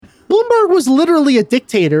Bloomberg was literally a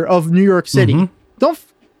dictator of New York City.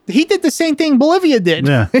 He did the same thing Bolivia did.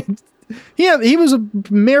 Yeah. He was a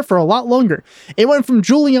mayor for a lot longer. It went from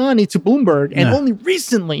Giuliani to Bloomberg, and only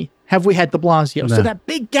recently have we had de Blasio. So that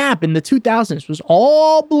big gap in the 2000s was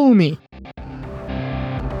all Bloomy.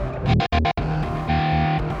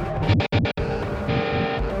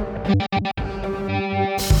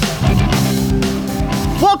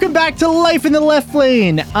 Welcome back to Life in the Left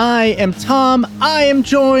Lane. I am Tom. I am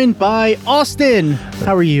joined by Austin.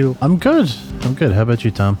 How are you? I'm good. How about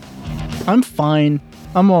you, Tom? I'm fine.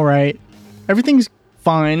 I'm all right. Everything's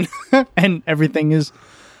fine, and everything is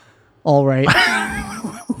all right.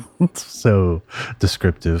 So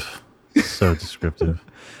descriptive.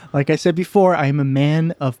 Like I said before, I am a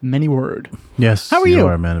man of many words. Yes. How are you?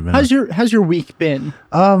 Are a man of many. How's your week been?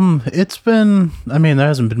 It's been. I mean, there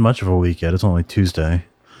hasn't been much of a week yet. It's only Tuesday,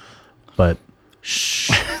 but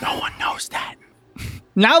shh, no one knows that.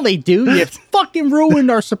 Now they do. You fucking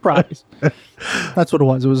ruined our surprise. That's what it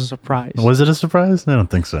was. It was a surprise. Was it a surprise? I don't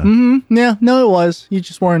think so. Yeah, no, it was. You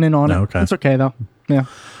just weren't in on it. Okay. It's okay, though. Yeah.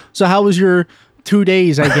 So how was your 2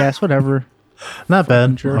 days, I guess? Whatever. Not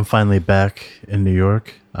bad. Sure. I'm finally back in New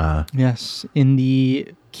York. Yes, in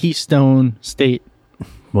the Keystone State.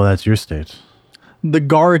 Well, that's your state. The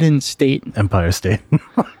Garden State. Empire State.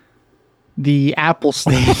 The Apple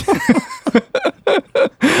State.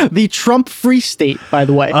 The Trump-free state, by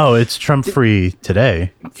the way. Oh, it's Trump-free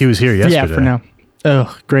today. He was here yesterday. Yeah, for now.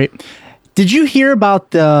 Oh, great. Did you hear about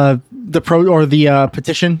the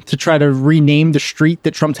petition to try to rename the street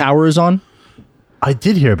that Trump Tower is on? I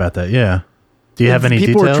did hear about that, yeah. Do you have any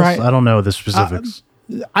details? I don't know the specifics.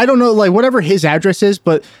 I don't know, like, whatever his address is,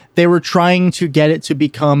 but they were trying to get it to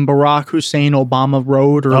become Barack Hussein Obama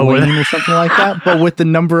Road or Lane or something like that, but with the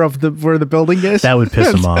number of where the building is. That would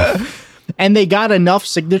piss him off. And they got enough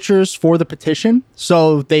signatures for the petition,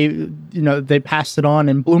 so they passed it on.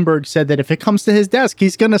 And Bloomberg said that if it comes to his desk,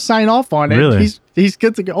 he's going to sign off on it. Really? He's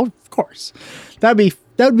good to go. Oh, of course, that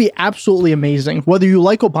would be absolutely amazing. Whether you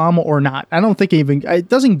like Obama or not, I don't think it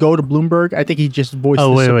doesn't go to Bloomberg. I think he just voiced.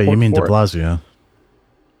 Oh, wait, you mean de Blasio?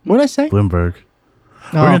 What did I say? Bloomberg.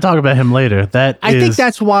 We're going to talk about him later. I think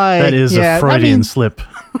that's why. That is a Freudian slip.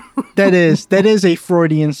 That is a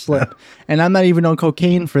Freudian slip. And I'm not even on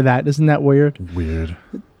cocaine for that. Isn't that weird? Weird.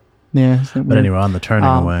 Yeah. Isn't that weird? But anyway, on the turning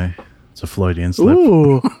away, it's a Freudian slip.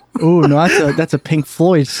 Ooh, no, that's a Pink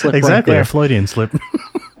Floyd slip. Exactly, right there. a Freudian slip.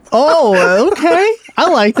 Oh, okay. I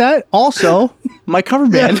like that. Also, my cover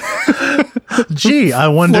band. Gee, I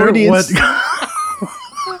wonder what...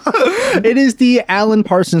 It is the Alan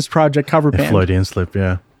Parsons Project cover band. Freudian slip,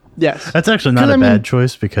 yeah. Yes. That's actually not a bad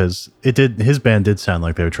choice because his band did sound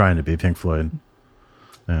like they were trying to be Pink Floyd.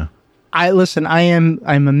 Yeah.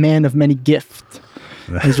 I'm a man of many gifts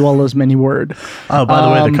as well as many word. Oh, by the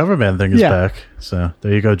way, the cover band thing is back. So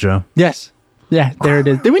there you go, Joe. Yes. Yeah, there it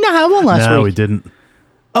is. Did we not have one last week? No, we didn't.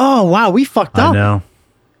 Oh, wow. We fucked up. I know.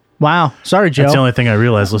 Wow. Sorry, Joe. That's the only thing I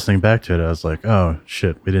realized listening back to it. I was like, oh,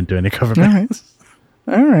 shit. We didn't do any cover bands.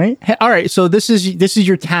 All right. So this is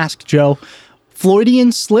your task, Joe.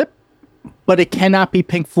 Freudian slip, but it cannot be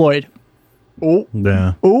Pink Floyd. Oh.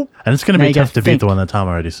 Yeah. Oh. And it's going to be tough to beat the one that Tom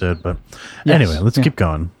already said. But anyway, let's keep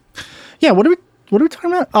going. Yeah. What are we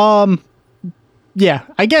talking about? Yeah,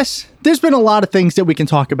 I guess there's been a lot of things that we can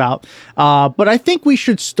talk about, but I think we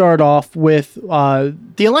should start off with the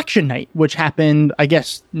election night, which happened, I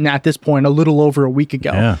guess, at this point, a little over a week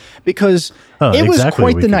ago. Yeah. Because it was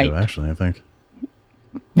quite the night. Actually, I think.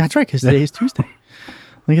 That's right, because today is Tuesday.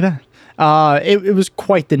 Look at that. It was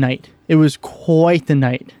quite the night. It was quite the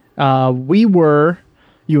night.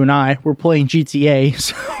 You and I were playing GTA,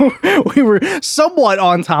 so we were somewhat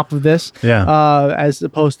on top of this, as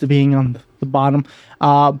opposed to being on the bottom.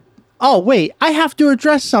 Oh, wait, I have to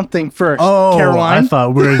address something first, Caroline. I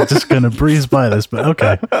thought we were just going to breeze by this, but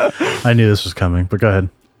okay. I knew this was coming, but go ahead.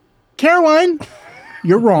 Caroline,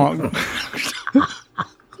 you're wrong.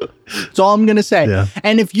 That's all I'm going to say. Yeah.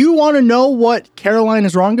 And if you want to know what Caroline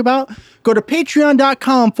is wrong about, go to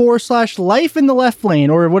patreon.com/life in the left lane.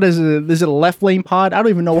 Or what is it? Is it a left lane pod? I don't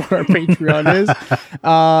even know what our Patreon is.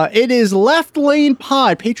 It is left lane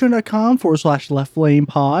pod. Patreon.com/left lane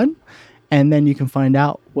pod. And then you can find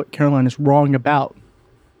out what Caroline is wrong about.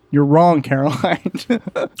 You're wrong, Caroline.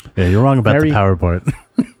 Yeah, you're wrong about the power part.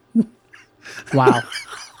 Wow.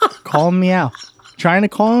 Calling me out. Trying to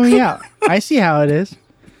call me out. I see how it is.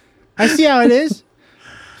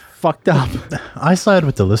 Fucked up. I side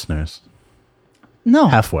with the listeners. No.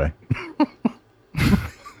 Halfway.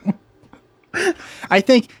 I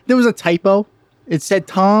think there was a typo. It said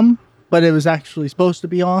Tom, but it was actually supposed to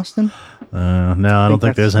be Austin. No, I don't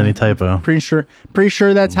think there's any typo. Pretty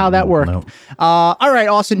sure that's how that worked. Nope. All right,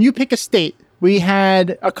 Austin, you pick a state. We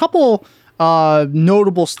had a couple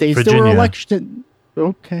notable states. Virginia. There were election.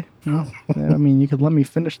 Okay. Well, I mean, you could let me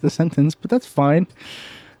finish the sentence, but that's fine.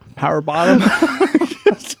 Power bottom.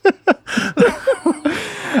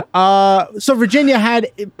 So Virginia had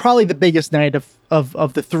probably the biggest night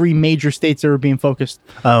of the three major states that were being focused.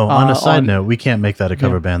 Oh, on a side note, we can't make that a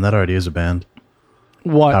cover band. That already is a band.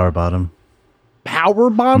 What? Power bottom. Power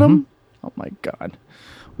bottom? Mm-hmm. Oh my God.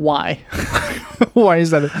 Why? Why is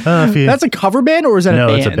that? That's a cover band or is that a band?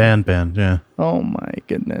 No, it's a band, yeah. Oh my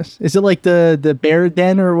goodness. Is it like the Bear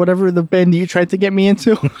Den or whatever the band you tried to get me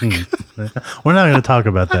into? We're not going to talk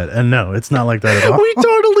about that. And no, it's not like that at all. We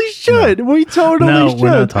totally should. No. We totally should. No, we're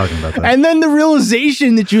not talking about that. And then the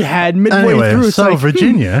realization that you had midway through. So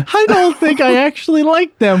Virginia. I don't think I actually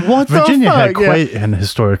like them. What Virginia the fuck? had quite an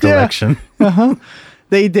historic election. Uh-huh.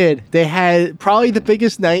 They did. They had probably the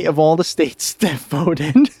biggest night of all the states that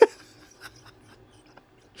voted.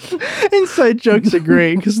 Inside jokes are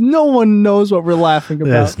great because no one knows what we're laughing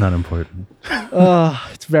about. That's not important.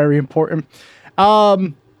 It's very important.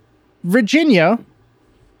 Virginia,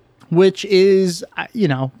 which is,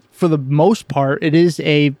 for the most part, it is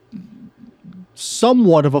a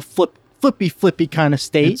somewhat of a flippy kind of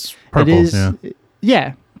state. It's purple, it is,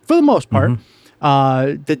 yeah, for the most part.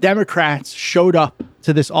 Mm-hmm. The Democrats showed up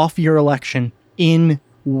to this off-year election in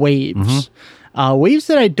waves. Waves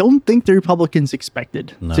that I don't think the Republicans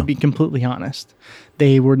expected, to be completely honest.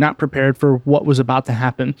 They were not prepared for what was about to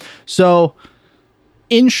happen. So,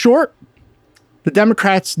 in short, the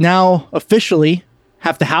Democrats now officially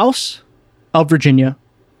have the House of Virginia,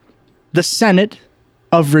 the Senate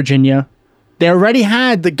of Virginia. They already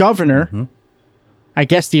had the governor, I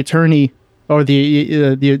guess the attorney, or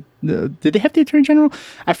did they have the attorney general?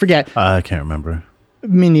 I forget. I can't remember.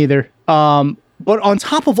 Me neither. But on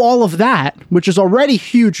top of all of that, which is already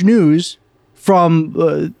huge news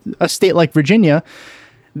from a state like Virginia,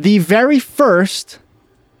 the very first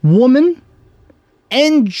woman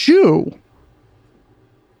and Jew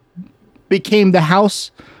became the House,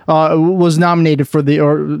 was nominated for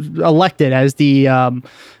or elected as the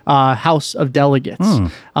House of Delegates.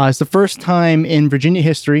 It's the first time in Virginia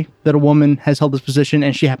history that a woman has held this position,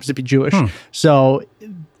 and she happens to be Jewish. So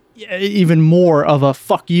even more of a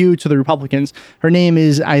fuck you to the Republicans. Her name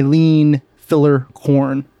is Eileen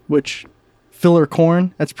Filler-Corn, which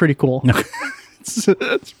Filler-Corn, that's pretty cool.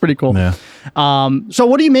 It's pretty cool. Yeah. So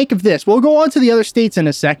what do you make of this? We'll go on to the other states in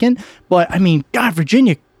a second, but I mean, God,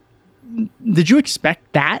 Virginia, did you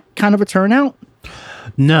expect that kind of a turnout?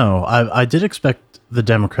 No, I did expect the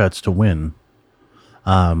Democrats to win.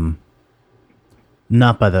 Not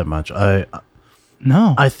by that much. I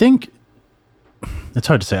think it's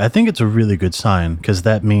hard to say. I think it's a really good sign because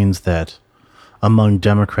that means that among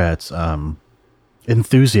Democrats,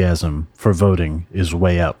 enthusiasm for voting is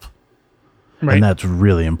way up. Right. And that's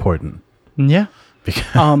really important. Yeah.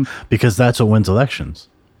 Because that's what wins elections.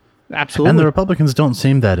 Absolutely. And the Republicans don't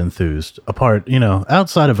seem that enthused.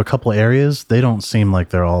 Outside of a couple areas, they don't seem like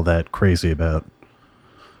they're all that crazy about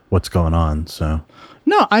what's going on. So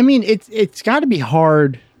no, I mean, it's got to be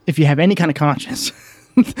hard if you have any kind of conscience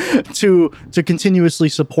to continuously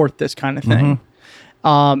support this kind of thing.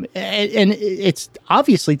 And it's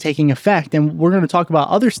obviously taking effect, and we're going to talk about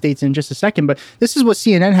other states in just a second, but this is what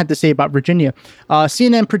CNN had to say about Virginia.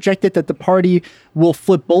 CNN projected that the party will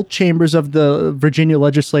flip both chambers of the Virginia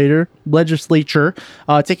legislature,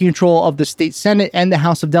 taking control of the state Senate and the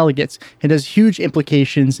House of Delegates. It has huge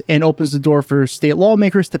implications and opens the door for state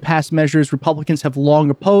lawmakers to pass measures Republicans have long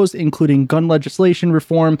opposed, including gun legislation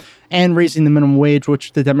reform and raising the minimum wage,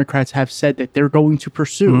 which the Democrats have said that they're going to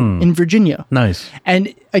pursue in Virginia. Nice.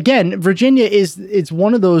 And again, Virginia it's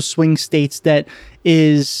one of those swing states that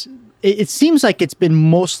is, it seems like it's been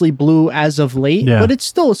mostly blue as of late, but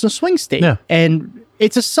it's a swing state. Yeah. And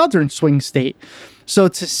it's a southern swing state. So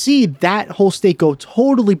to see that whole state go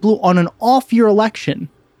totally blue on an off-year election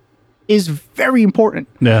is very important.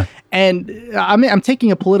 Yeah. And I'm taking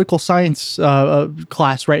a political science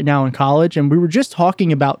class right now in college, and we were just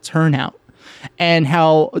talking about turnout and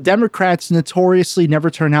how Democrats notoriously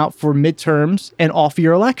never turn out for midterms and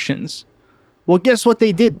off-year elections. Well, guess what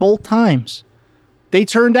they did both times? They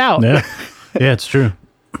turned out. Yeah, it's true.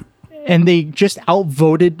 And they just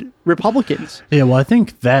outvoted Republicans. Yeah, well, I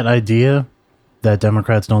think that idea that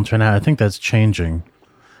Democrats don't turn out, I think that's changing.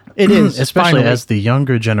 It is. Especially finally. as the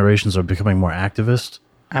younger generations are becoming more activist.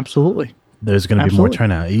 Absolutely. There's going to be more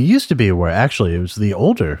turnout. It used to be where actually it was the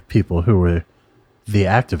older people who were the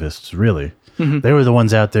activists, really. They were the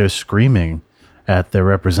ones out there screaming at their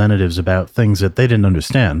representatives about things that they didn't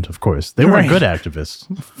understand. Of course, they weren't good activists,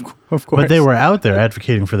 of course, but they were out there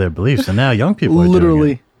advocating for their beliefs, and now young people are literally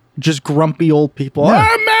doing it. just grumpy old people. Yeah.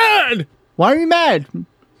 I'm mad. Why are you mad?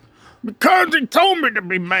 Because he told me to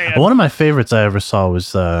be mad. One of my favorites I ever saw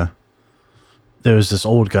was there was this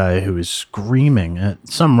old guy who was screaming at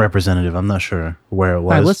some representative. I'm not sure where it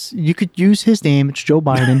was. You could use his name. It's Joe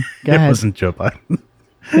Biden. Go ahead. It wasn't Joe Biden.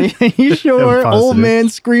 You sure? Old man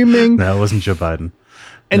screaming. No, it wasn't Joe Biden.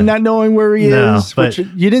 And not knowing where he is. But,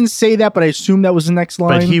 you didn't say that, but I assume that was the next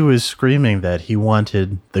line. But he was screaming that he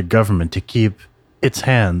wanted the government to keep its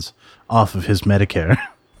hands off of his Medicare.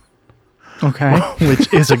 Okay.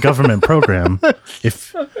 Which is a government program,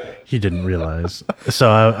 if he didn't realize. So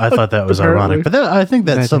I thought that was ironic. But I think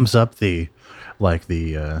that sums up the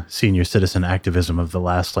senior citizen activism of the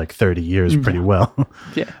last 30 years pretty well.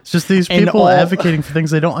 Yeah. It's just these people advocating for things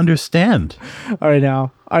they don't understand. I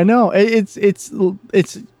know.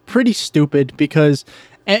 It's pretty stupid because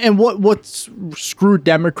and what's screwed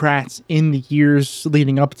Democrats in the years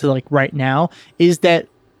leading up to right now is that,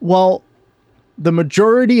 well, the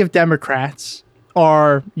majority of Democrats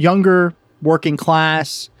are younger, working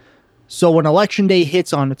class. So when election day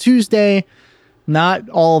hits on a Tuesday, not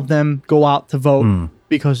all of them go out to vote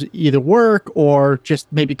because either work or just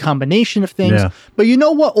maybe combination of things. Yeah. But you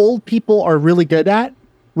know what old people are really good at?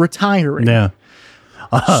 Retiring. Yeah.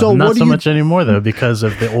 So not so much anymore, though, because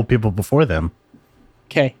of the old people before them.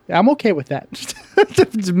 Okay. I'm okay with that.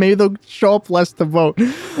 Maybe they'll show up less to vote.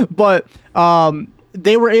 But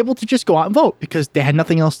they were able to just go out and vote because they had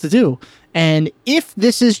nothing else to do. And if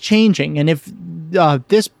this is changing, and if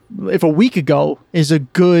a week ago is a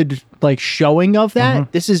good showing of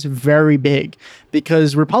that, this is very big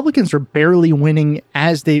because Republicans are barely winning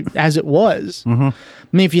as it was. I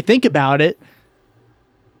mean, if you think about it,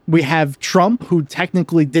 we have Trump, who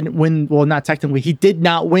technically didn't win. Well, not technically, he did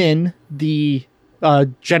not win the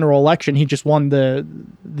general election. He just won the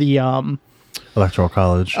Electoral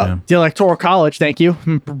College. The Electoral College, thank you.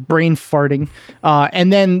 Brain farting.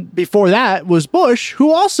 And then before that was Bush,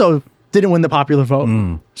 who also didn't win the popular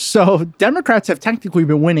vote. So Democrats have technically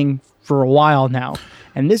been winning for a while now.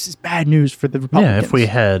 And this is bad news for the Republicans. Yeah, if we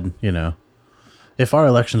had, if our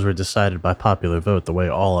elections were decided by popular vote the way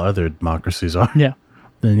all other democracies are,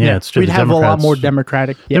 then it's true. We'd have a lot more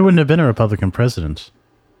Democratic. Yeah. There wouldn't have been a Republican president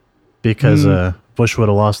because Bush would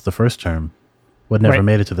have lost the first term. Would never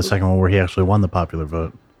made it to the second one where he actually won the popular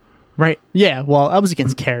vote. Right. Yeah. Well, I was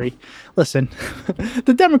against Kerry. Listen,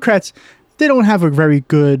 the Democrats, they don't have a very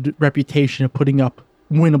good reputation of putting up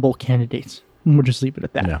winnable candidates. We'll just leave it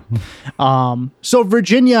at that. Yeah. So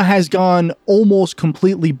Virginia has gone almost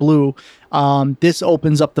completely blue. This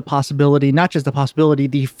opens up the possibility, not just the possibility,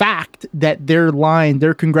 the fact that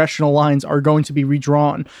their congressional lines are going to be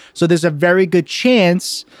redrawn. So there's a very good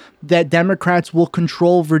chance that Democrats will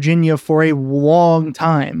control Virginia for a long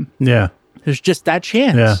time. Yeah. There's just that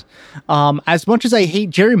chance. Yeah. As much as I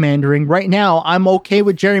hate gerrymandering, right now I'm okay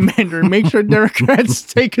with gerrymandering. Make sure Democrats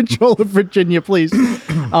take control of Virginia, please.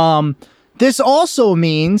 This also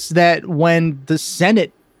means that when the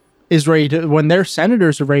Senate is when their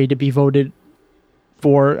senators are ready to be voted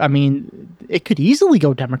for, I mean, it could easily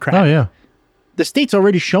go Democrat. Oh, yeah. The state's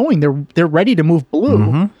already showing they're ready to move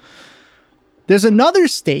blue. There's another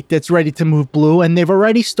state that's ready to move blue, and they've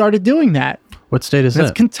already started doing that. What state is that?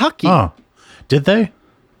 It's Kentucky. Oh, did they?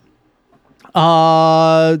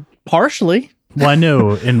 Partially. Well, I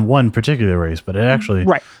know in one particular race, but it actually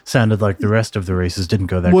sounded like the rest of the races didn't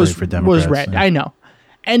go that great for Democrats. Was red, I know.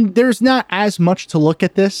 And there's not as much to look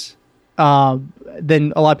at this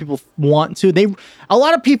than a lot of people want to. A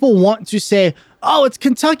lot of people want to say, oh, it's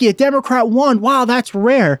Kentucky, a Democrat won. Wow, that's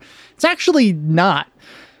rare. It's actually not.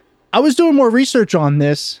 I was doing more research on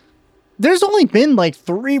this. There's only been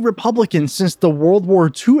 3 Republicans since the World War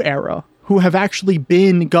II era who have actually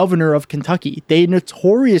been governor of Kentucky. They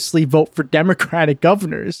notoriously vote for Democratic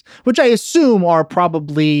governors, which I assume are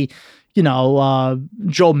probably, Joe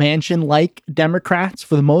Manchin-like Democrats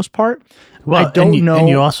for the most part. Well, I don't know. And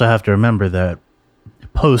you also have to remember that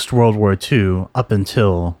post-World War II, up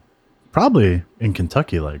until probably in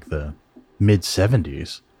Kentucky, the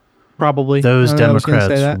mid-70s, probably those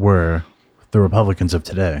Democrats were the Republicans of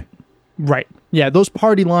today. Right. Yeah, those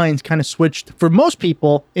party lines kind of switched for most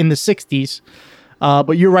people in the 60s.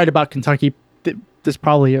 But you're right about Kentucky. There's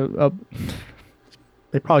probably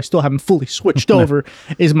they probably still haven't fully switched over,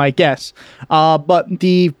 is my guess. But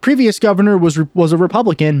the previous governor was a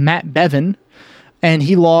Republican, Matt Bevin, and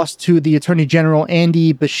he lost to the Attorney General,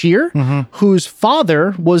 Andy Beshear, whose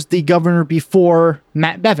father was the governor before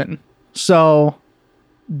Matt Bevin. So,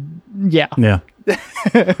 yeah.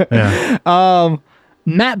 Yeah.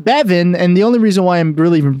 Matt Bevin, and the only reason why I'm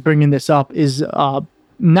really even bringing this up is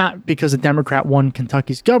not because a Democrat won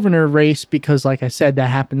Kentucky's governor race, because like I said, that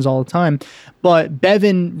happens all the time. But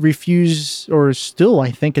Bevin refused, or still,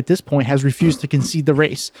 I think at this point, has refused to concede the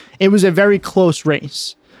race. It was a very close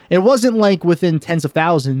race. It wasn't like within tens of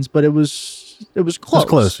thousands, but it was close. It was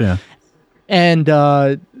close, yeah.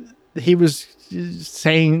 And he was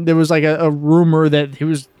saying there was like a rumor that he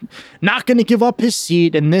was not going to give up his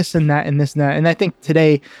seat and this and that and this and that. And I think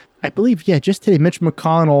today, I believe, just today, Mitch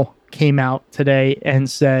McConnell came out today and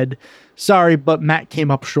said, sorry, but Matt came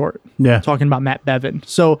up short. Yeah. Talking about Matt Bevin.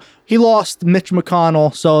 So he lost Mitch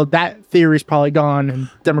McConnell. So that theory's probably gone and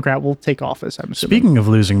Democrat will take office, I'm assuming. Speaking of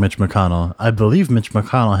losing Mitch McConnell, I believe Mitch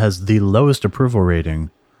McConnell has the lowest approval rating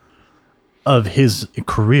of his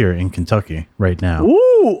career in Kentucky right now.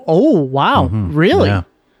 Ooh. Oh, wow. Mm-hmm. Really? Yeah.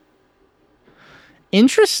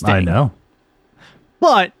 Interesting. I know.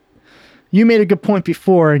 But you made a good point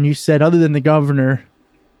before, and you said, other than the governor,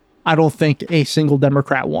 I don't think a single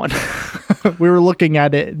Democrat won. We were looking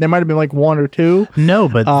at it. There might have been like one or two. No,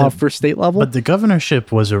 but for state level. But the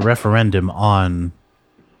governorship was a referendum on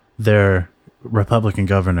their Republican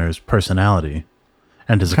governor's personality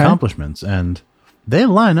and his accomplishments, and they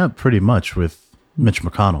line up pretty much with Mitch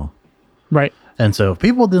McConnell. Right. And so if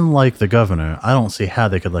people didn't like the governor, I don't see how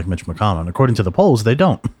they could like Mitch McConnell. And according to the polls, they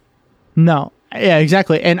don't. No. Yeah,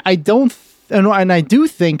 exactly. And I don't. And I do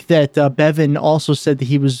think that Bevin also said that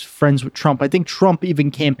he was friends with Trump. I think Trump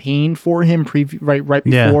even campaigned for him right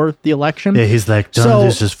before the election. Yeah, he's like, don't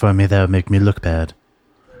lose this for me. That would make me look bad.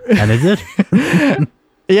 And he did.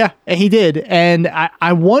 Yeah, and he did. And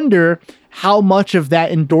I wonder how much of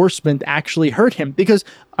that endorsement actually hurt him. Because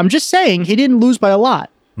I'm just saying, he didn't lose by a lot,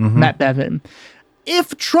 Matt Bevin.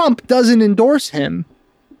 If Trump doesn't endorse him,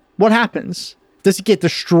 what happens? Does he get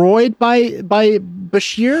destroyed by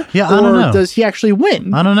Bashir? Yeah, I don't know. Or does he actually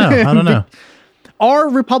win? I don't know. Are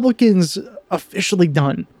Republicans officially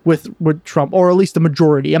done with Trump, or at least the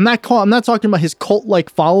majority? I'm not talking about his cult-like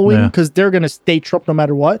following, because they're going to stay Trump no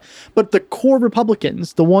matter what. But the core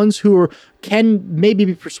Republicans, the ones who can maybe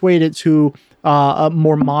be persuaded to a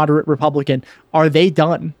more moderate Republican, are they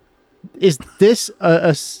done? Is this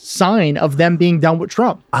a sign of them being done with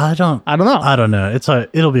Trump? I don't know.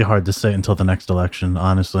 It'll be hard to say until the next election,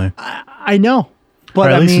 honestly. I know, but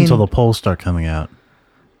or at least until the polls start coming out.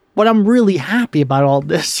 But I'm really happy about all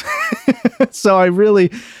this, so I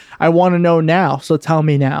want to know now. So tell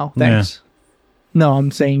me now. Thanks. Yeah. No, I'm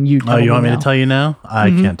saying you. Tell you want me to tell you now? I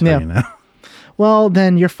can't tell you now. Well,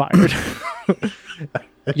 then you're fired.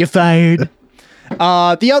 You're fired.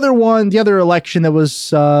 The other election that was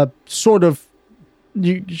sort of,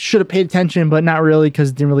 you should have paid attention, but not really because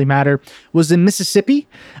it didn't really matter, was in Mississippi.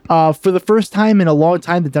 For the first time in a long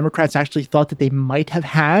time, the Democrats actually thought that they might have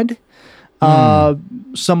had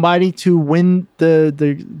somebody to win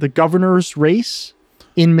the governor's race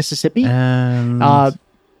in Mississippi. And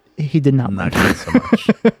he did not win. So much.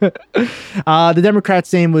 The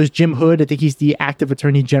Democrat's name was Jim Hood. I think he's the active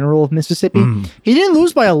attorney general of Mississippi. He didn't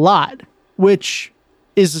lose by a lot, which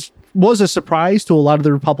was a surprise to a lot of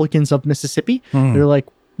the Republicans of Mississippi. They're like,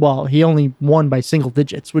 well, he only won by single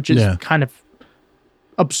digits, which is kind of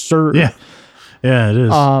absurd. Yeah, it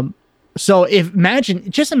is. So imagine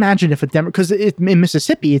if a Democrat, because in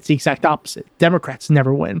Mississippi, it's the exact opposite. Democrats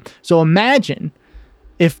never win. So imagine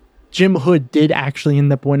if Jim Hood did actually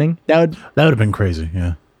end up winning. That would have been crazy.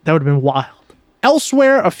 Yeah, that would have been wild.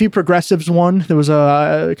 Elsewhere, a few progressives won. There was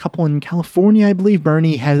a couple in California, I believe.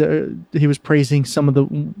 Bernie he was praising some of the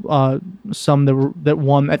that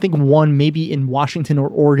won. I think one maybe in Washington or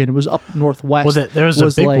Oregon. It was up northwest. Well, there was a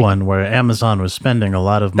big one where Amazon was spending a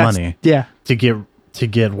lot of money. To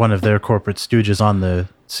get one of their corporate stooges on the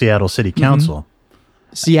Seattle City Council.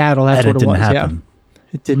 Seattle, that's what it was. Happen. Yeah,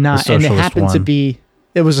 it did not, and it happened to be.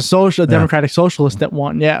 It was a Democratic socialist that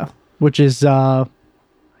won. Yeah, which is. Yeah.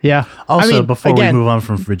 Also, before we move on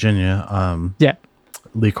from Virginia,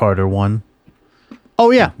 Lee Carter won.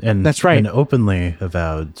 Oh yeah, and that's right. An openly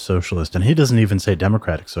avowed socialist, and he doesn't even say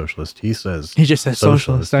democratic socialist. He just says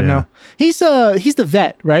socialist. I know. He's the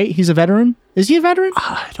vet, right? He's a veteran. Is he a veteran?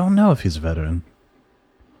 I don't know if he's a veteran.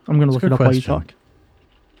 I'm gonna look it up while you talk.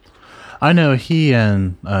 I know he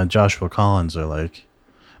and Joshua Collins are like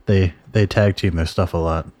they tag team their stuff a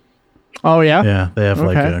lot. Oh yeah. Yeah, they have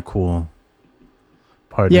like a cool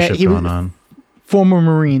partnership going on. Former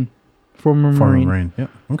Marine. Yep.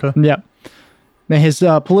 Okay. Yep. Now his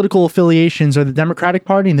political affiliations are the Democratic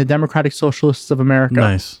Party and the Democratic Socialists of America.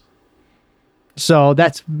 Nice. So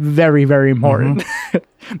that's very, very important.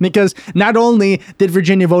 because not only did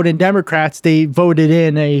Virginia vote in Democrats, they voted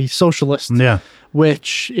in a socialist. Yeah.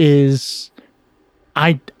 Which is,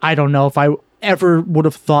 I don't know if I ever would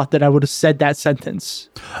have thought that I would have said that sentence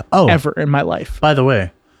ever in my life. By the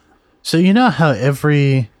way, so you know how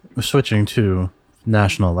switching to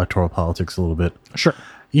national electoral politics a little bit. Sure.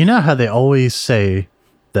 You know how they always say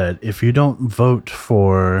that if you don't vote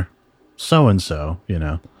for so-and-so,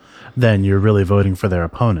 then you're really voting for their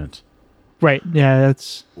opponent. Right. Yeah,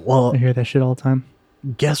 I hear that shit all the time.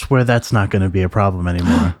 Guess where that's not going to be a problem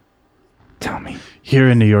anymore? Tell me. Here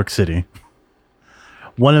in New York City.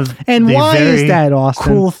 One of and the why very is that, Austin?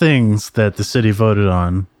 cool things that the city voted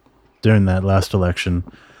on during that last election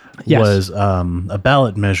was a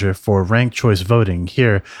ballot measure for ranked choice voting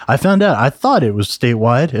here. I found out. I thought it was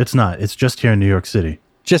statewide. It's not. It's just here in New York City.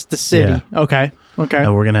 Just the city. Yeah. Okay.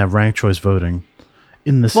 And we're going to have ranked choice voting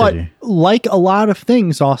in the city. Like a lot of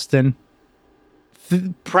things, Austin,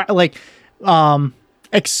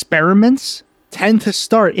 experiments tend to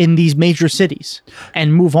start in these major cities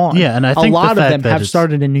and move on. Yeah, and I think a lot of them have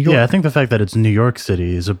started in New York. Yeah, I think the fact that it's New York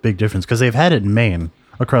City is a big difference because they've had it in Maine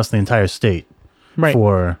across the entire state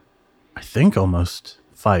for, I think, almost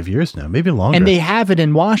 5 years now, maybe longer. And they have it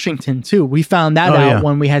in Washington, too. We found that out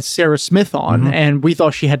when we had Sarah Smith on, and we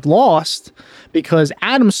thought she had lost because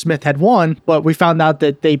Adam Smith had won, but we found out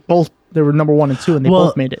that they were number 1 and 2, and they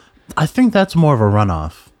both made it. I think that's more of a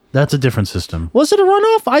runoff. That's a different system. Was it a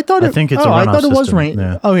runoff? I think it's a runoff I thought it was system. ranked.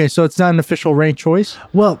 Yeah. Okay, so it's not an official ranked choice?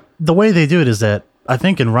 Well, the way they do it is that I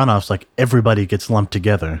think in runoffs, like everybody gets lumped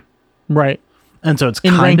together. Right. And so it's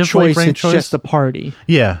in kind ranked of choice, like ranked it's choice. just a party.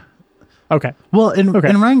 Yeah. Okay. Well, in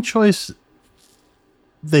ranked choice,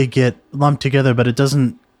 they get lumped together, but it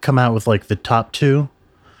doesn't come out with like the top 2.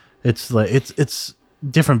 It's like it's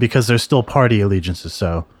different because there's still party allegiances,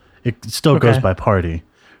 so it still goes by party.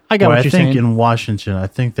 I got what you're saying. I think in Washington, I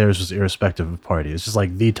think theirs was irrespective of party. It's just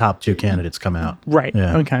like the top 2 candidates come out. Right.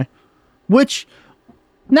 Yeah. Okay. Which,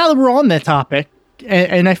 now that we're on that topic,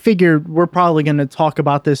 and I figured we're probably going to talk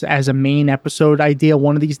about this as a main episode idea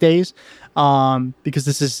one of these days, because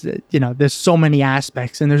this is, there's so many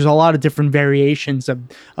aspects and there's a lot of different variations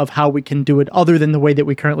of how we can do it other than the way that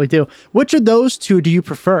we currently do. Which of those 2 do you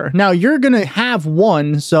prefer? Now, you're going to have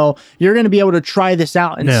one, so you're going to be able to try this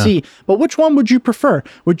out and see, but which one would you prefer?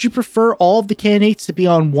 Would you prefer all of the candidates to be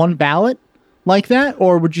on one ballot like that,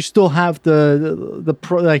 or would you still have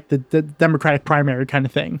the Democratic primary kind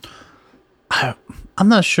of thing? I'm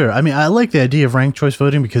not sure. I mean, I like the idea of ranked choice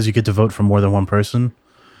voting because you get to vote for more than one person.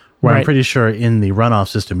 Where I'm pretty sure in the runoff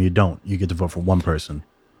system, you don't. You get to vote for one person.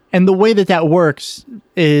 And the way that works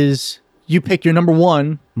is you pick your number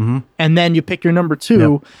 1, and then you pick your number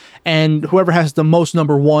 2, and whoever has the most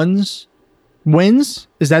number 1s wins.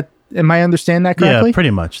 Am I understand that correctly? Yeah,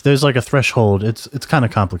 pretty much. There's like a threshold. It's kind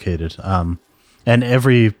of complicated. And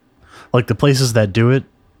the places that do it,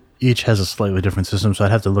 each has a slightly different system, so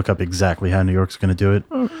I'd have to look up exactly how New York's going to do it.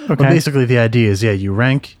 Okay. But basically, the idea is, you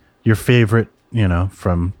rank your favorite,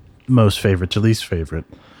 from most favorite to least favorite.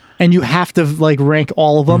 And you have to rank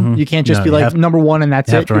all of them. You can't just be number 1 and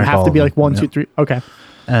that's it. You have to be 1, 2, 3. Okay.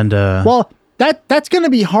 And that's going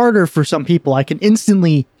to be harder for some people. I can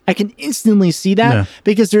instantly see that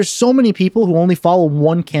because there's so many people who only follow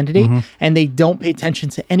one candidate and they don't pay attention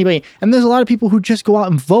to anybody. And there's a lot of people who just go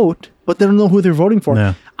out and vote, but they don't know who they're voting for.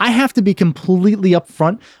 Yeah. I have to be completely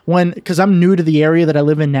upfront because I'm new to the area that I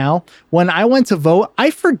live in now. When I went to vote, I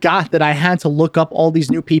forgot that I had to look up all these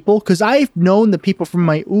new people because I've known the people from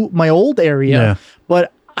my old area,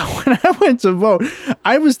 but when I went to vote,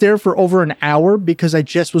 I was there for over an hour because I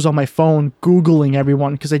just was on my phone Googling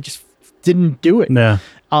everyone because I just didn't do it. Yeah.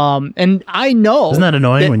 And I know. Isn't that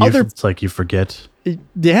annoying when it's like you forget?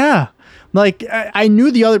 Yeah. Like I knew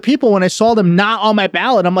the other people when I saw them not on my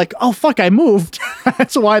ballot. I'm like, oh, fuck, I moved.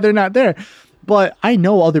 That's why they're not there. But I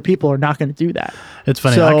know other people are not going to do that. It's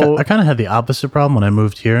funny. So, I kind of had the opposite problem when I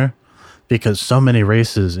moved here because so many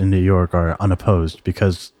races in New York are unopposed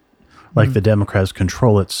because the Democrats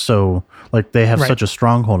control it so they have such a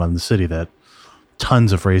stronghold on the city that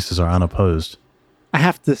tons of races are unopposed. I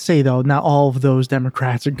have to say, though, not all of those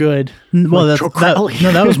Democrats are good. Well,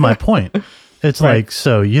 that was my point. It's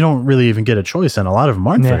so you don't really even get a choice, and a lot of them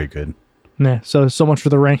aren't very good. Yeah, so much for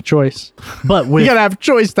the ranked choice. But you got to have a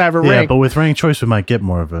choice to have a rank. Yeah, but with ranked choice, we might get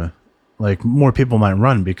more of a, more people might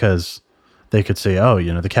run because they could say, oh,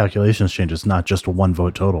 the calculations change. It's not just a one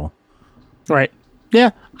vote total. Right.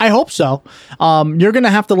 Yeah, I hope so. You're going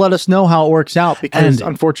to have to let us know how it works out because,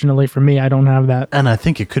 unfortunately for me, I don't have that. And I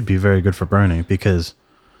think it could be very good for Bernie because,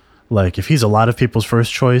 if he's a lot of people's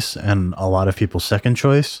first choice and a lot of people's second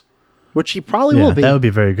choice, which he probably will be, that would be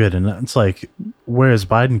very good. And it's where is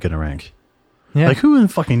Biden going to rank? Yeah. Like, who in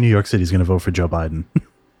fucking New York City is going to vote for Joe Biden?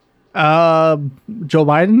 Joe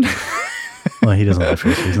Biden. Well, he doesn't live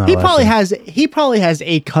here, so he's not. He probably has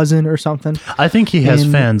a cousin or something. I think he has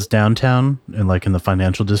fans downtown and like in the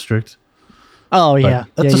financial district. Oh yeah,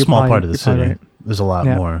 that's a small part of the city. Right. There's a lot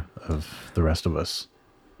more of the rest of us.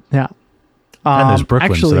 Yeah, and there's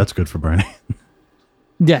Brooklyn, so that's good for Bernie.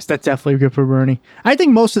 Yes, that's definitely good for Bernie. I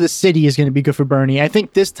think most of the city is going to be good for Bernie. I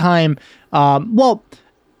think this time, the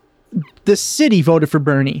city voted for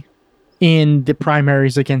Bernie in the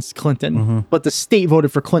primaries against Clinton, but the state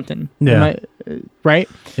voted for Clinton. Yeah. Right?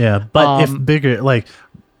 Yeah, but if bigger, like,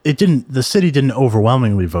 the city didn't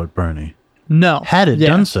overwhelmingly vote Bernie. No. Had it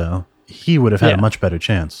done so, he would have had a much better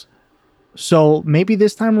chance. So maybe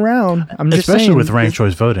this time around, especially with ranked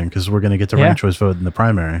choice voting, because we're going to get to ranked choice vote in the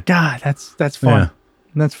primary. God, that's fun. Yeah.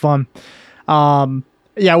 That's fun.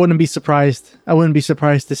 I wouldn't be surprised. I wouldn't be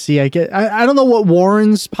surprised to see. I don't know what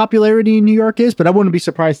Warren's popularity in New York is, but I wouldn't be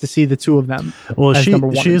surprised to see the two of them. Well,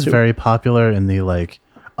 she is very popular in the like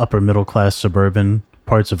upper middle class suburban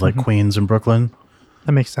parts of like Queens and Brooklyn.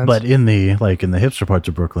 That makes sense. But in the hipster parts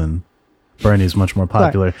of Brooklyn, Bernie's much more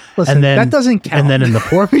popular. Right. Listen, and then, that doesn't count. And then in the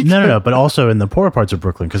poor no, but also in the poor parts of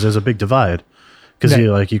Brooklyn, because there's a big divide. Because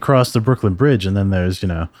you cross the Brooklyn Bridge, and then there's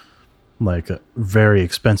like a very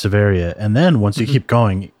expensive area, and then once you keep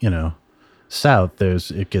going, south,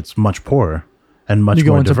 it gets much poorer and much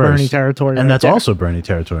more diverse. You go into Bernie territory, and that's also Bernie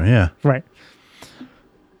territory. Yeah, right.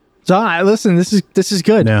 So listen, this is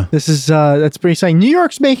good. Yeah, this is that's pretty exciting. New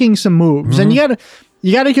York's making some moves, and you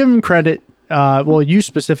gotta give them credit. Well, you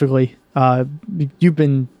specifically, you've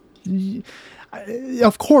been.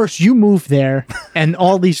 Of course, you moved there and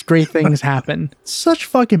all these great things happen. Such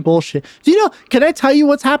fucking bullshit. Do you know, can I tell you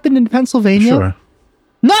what's happened in Pennsylvania? Sure.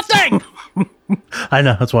 Nothing! I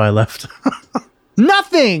know, that's why I left.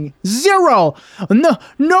 Nothing! Zero!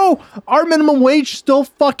 No, our minimum wage still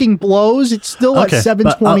fucking blows. It's still at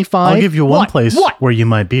 $7.25. I'll give you one place where you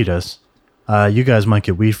might beat us. You guys might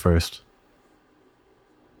get weed first.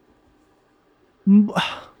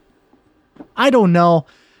 I don't know.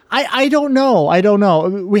 I don't know.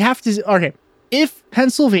 We have to... Okay, if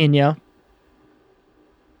Pennsylvania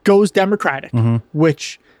goes Democratic,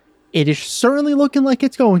 which it is certainly looking like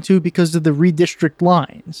it's going to because of the redistrict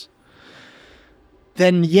lines,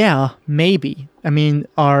 then yeah, maybe. I mean,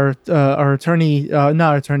 our attorney...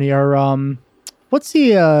 not attorney, our... what's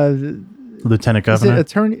the... Lieutenant governor?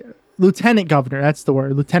 Lieutenant governor, that's the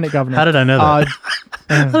word. Lieutenant governor. How did I know that?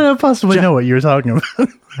 How did I possibly know what you were talking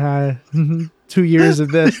about? 2 years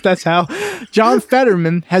of this. That's how. John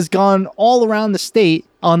Fetterman has gone all around the state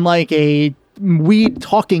on like a weed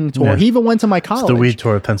talking tour. Yeah. He even went to my college. It's the weed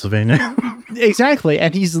tour of Pennsylvania. Exactly.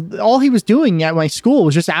 And all he was doing at my school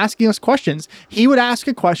was just asking us questions. He would ask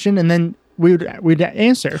a question and then we'd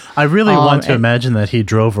answer. I really want to imagine that he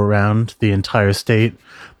drove around the entire state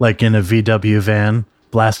like in a VW van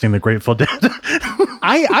blasting the Grateful Dead.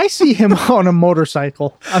 I see him on a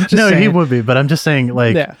motorcycle. I'm just saying. He would be, but I'm just saying,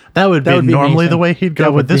 like, that would be normally the way he'd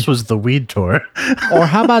go, but this was the weed tour. Or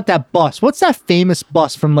how about that bus? What's that famous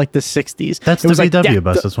bus from, like, the 60s? That's the VW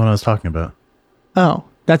bus. That's what I was talking about. Oh,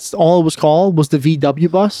 that's all it was called? Was the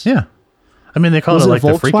VW bus? Yeah. I mean, they call it, like,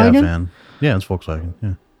 the freak-out van. Yeah, it's Volkswagen,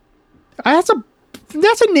 yeah. That's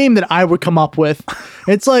a name that I would come up with.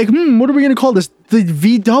 It's like, what are we going to call this? The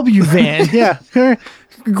VW van. Yeah.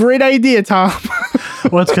 Great idea, Tom.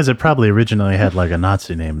 Well, it's because it probably originally had like a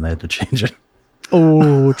Nazi name and they had to change it.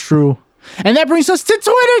 Oh, true. And that brings us to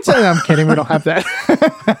Twitter. No, I'm kidding. We don't have that.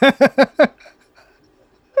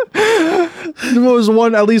 There was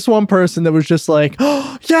at least one person that was just like,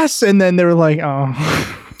 oh, yes. And then they were like,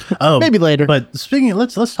 oh, maybe later. But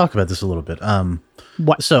let's talk about this a little bit.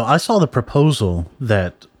 What? So I saw the proposal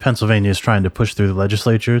that Pennsylvania is trying to push through the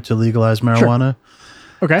legislature to legalize marijuana.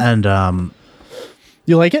 Sure. Okay. And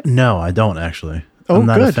you like it? No, I don't actually. Oh, I'm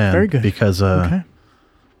not good. a fan. Very good. Because the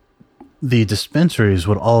dispensaries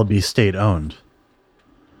would all be state owned.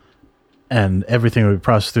 And everything would be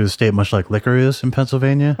processed through the state, much like liquor is in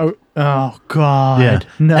Pennsylvania. Oh God. Yeah.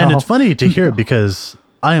 No. And it's funny to hear it because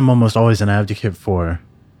I am almost always an advocate for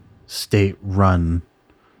state-run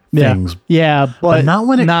things. Yeah, but not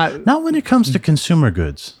when it comes to consumer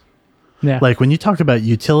goods. Yeah. Like when you talk about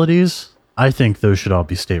utilities, I think those should all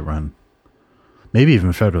be state-run. Maybe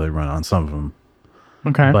even federally run on some of them.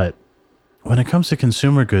 Okay. But when it comes to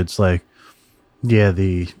consumer goods, like, yeah,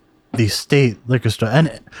 the state liquor store,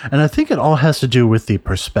 and I think it all has to do with the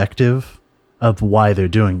perspective of why they're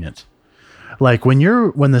doing it. Like when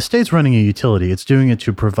the state's running a utility, it's doing it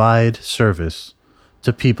to provide service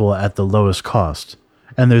to people at the lowest cost,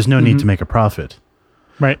 and there's no need to make a profit.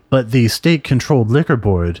 Right. But the state-controlled liquor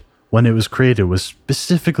board, when it was created, was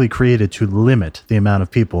specifically created to limit the amount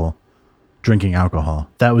of people drinking alcohol.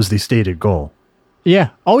 That was the stated goal. Yeah.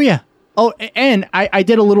 Oh, yeah. Oh, and I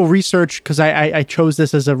did a little research because I chose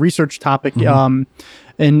this as a research topic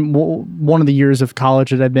in one of the years of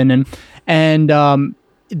college that I've been in. And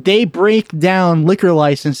they break down liquor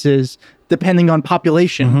licenses depending on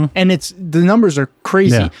population. And the numbers are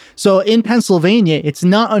crazy. Yeah. So in Pennsylvania, it's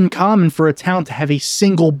not uncommon for a town to have a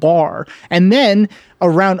single bar. And then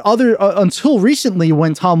around until recently,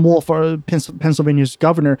 when Tom Wolf, Pennsylvania's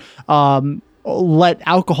governor, let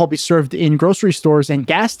alcohol be served in grocery stores and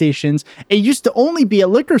gas stations, it used to only be at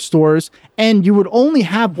liquor stores, and you would only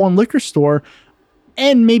have one liquor store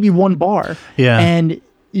and maybe one bar. Yeah. And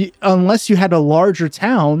unless you had a larger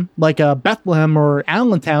town like Bethlehem or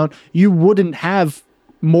Allentown, you wouldn't have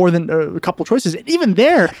more than a couple choices. And even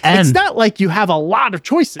there, it's not like you have a lot of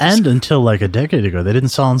choices. And until like a decade ago, they didn't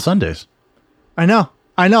sell on Sundays. I know.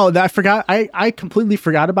 That I forgot. I completely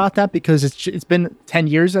forgot about that because it's been 10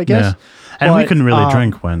 years, I guess. Yeah. And we couldn't really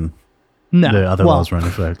drink when the other laws were in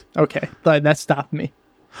effect. Okay. That stopped me.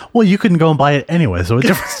 Well, you couldn't go and buy it anyway, so what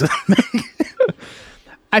difference does it make?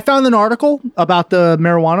 I found an article about the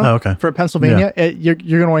marijuana for Pennsylvania. Yeah. You're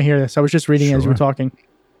going to want to hear this. I was just reading as you were talking,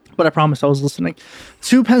 but I promised I was listening.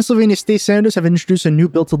 2 Pennsylvania state senators have introduced a new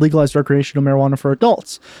bill to legalize recreational marijuana for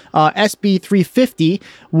adults. SB 350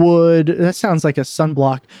 that sounds like a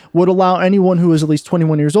sunblock, would allow anyone who is at least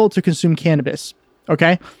 21 years old to consume cannabis.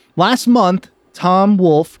 Okay. Last month, Tom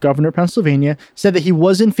Wolf, governor of Pennsylvania, said that he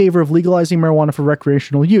was in favor of legalizing marijuana for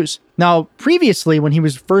recreational use. Now, previously, when he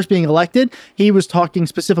was first being elected, he was talking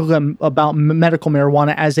specifically about medical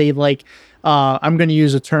marijuana as a, I'm going to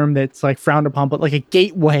use a term that's like frowned upon, but like a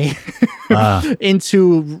gateway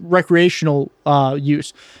into recreational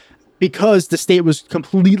use, because the state was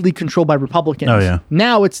completely controlled by Republicans. Oh, yeah.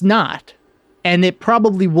 Now it's not. And it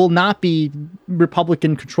probably will not be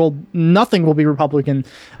Republican controlled. Nothing will be Republican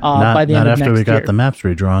by the end of next year. Not after we got the maps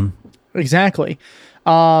redrawn. Exactly.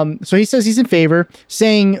 So he says he's in favor,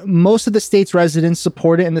 saying most of the state's residents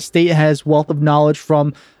support it, and the state has wealth of knowledge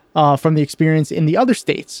from the experience in the other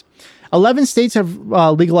states. 11 states have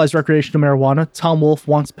legalized recreational marijuana. Tom Wolf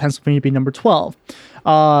wants Pennsylvania to be number 12.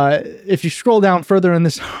 If you scroll down further in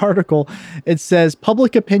this article, it says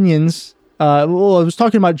public opinions. I was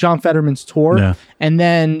talking about John Fetterman's tour, and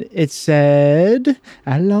then it said,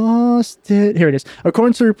 I lost it. Here it is.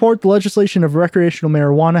 According to the report, the legislation of recreational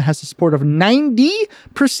marijuana has the support of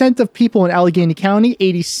 90% of people in Allegheny County,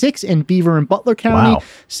 86% in Beaver and Butler County,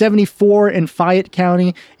 74% in Fayette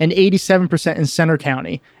County, and 87% in Center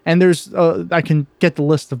County. And there's, I can get the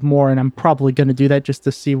list of more, and I'm probably going to do that just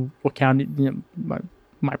to see what county,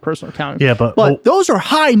 my personal county. Yeah, but those are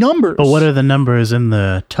high numbers. But what are the numbers in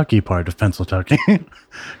the Tucky part of Pennsylvania?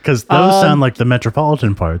 Because those sound like the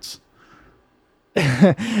metropolitan parts.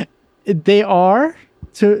 They are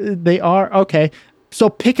okay. So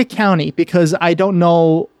pick a county, because I don't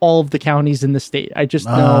know all of the counties in the state. I just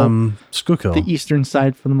know Schuylkill, the eastern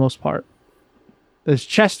side for the most part. There's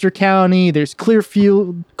Chester County. There's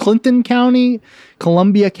Clearfield, Clinton County,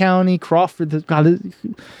 Columbia County, Crawford.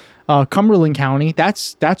 Cumberland County,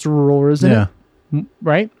 that's rural, isn't it?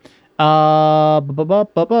 Right?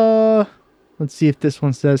 Let's see if this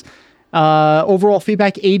one says overall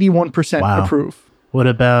feedback 81% approve. What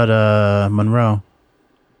about Monroe?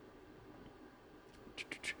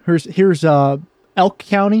 Here's Elk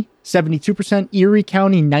County 72%, Erie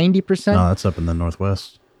County 90%. No, that's up in the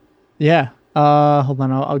northwest. Yeah. Hold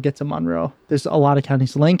on, I'll get to Monroe. There's a lot of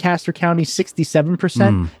counties. Lancaster County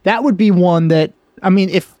 67%. That would be one that, I mean,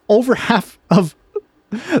 if over half of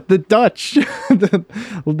the Dutch,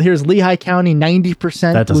 here's Lehigh County,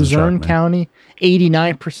 90%, Luzerne County,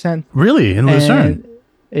 89%. Really? In Luzerne?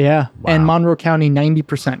 Yeah. Wow. And Monroe County,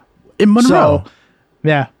 90%. In Monroe?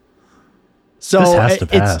 So this has to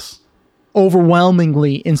pass. It's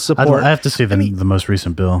overwhelmingly in support. I have to see the most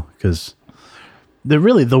recent bill, because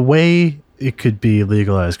the way it could be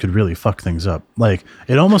legalized could really fuck things up. Like,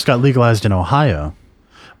 it almost got legalized in Ohio,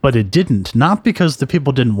 but it didn't. Not because the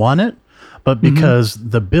people didn't want it, but because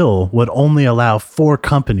the bill would only allow 4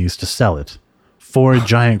 companies to sell it. 4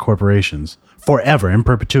 giant corporations, forever, in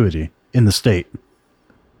perpetuity, in the state.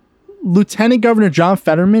 Lieutenant Governor John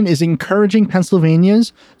Fetterman is encouraging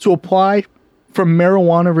Pennsylvanians to apply for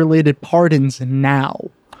marijuana-related pardons now.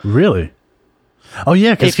 Really? Oh,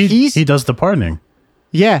 yeah, because he does the pardoning.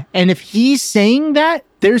 Yeah, and if he's saying that,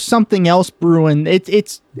 there's something else brewing.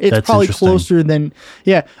 It's probably closer than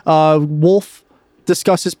Wolf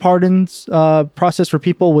discusses pardons process for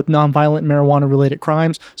people with nonviolent marijuana-related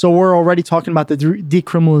crimes. So we're already talking about the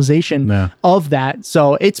decriminalization of that.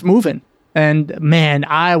 So it's moving. And man,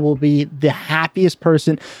 I will be the happiest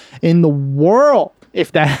person in the world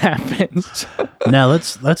if that happens. Now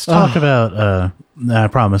let's talk about. I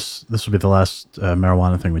promise this will be the last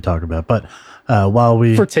marijuana thing we talk about. But while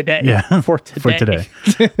we for today, for today.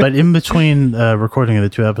 But in between recording of the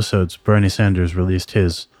 2 episodes, Bernie Sanders released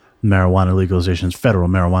his federal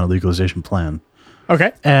marijuana legalization plan.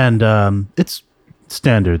 Okay, and it's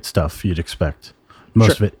standard stuff you'd expect,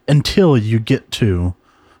 most of it, until you get to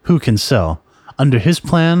who can sell. Under his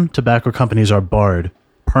plan, tobacco companies are barred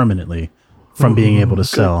permanently from being able to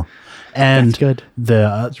sell. And that's good.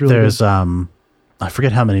 There's good. I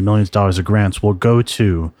forget how many millions of dollars of grants will go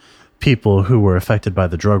to people who were affected by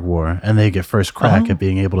the drug war, and they get first crack at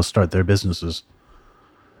being able to start their businesses.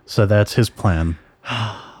 So that's his plan.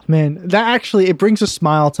 Man, that actually, it brings a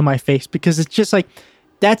smile to my face, because it's just like,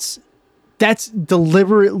 that's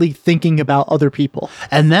deliberately thinking about other people.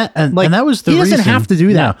 And that was the reason. He doesn't have to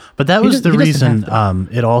do that. No, but that was the reason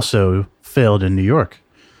it also failed in New York,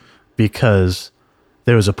 because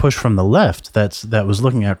there was a push from the left that was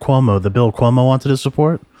looking at Cuomo, the bill Cuomo wanted to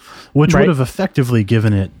support, which would have effectively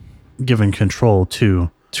given control to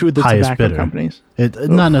the highest tobacco bidder. companies.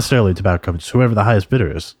 Not necessarily tobacco companies, whoever the highest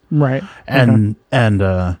bidder is. Right. And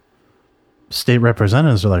state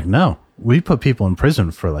representatives are like, no, we put people in prison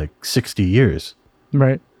for like 60 years.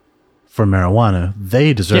 Right. For marijuana.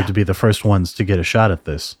 They deserve to be the first ones to get a shot at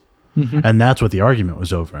this. Mm-hmm. And that's what the argument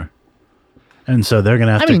was over. And so they're going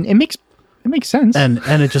to have to... I mean, it makes sense. And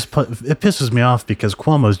it just it pisses me off, because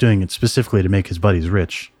Cuomo's doing it specifically to make his buddies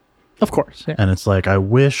rich. Of course. Yeah. And it's like, I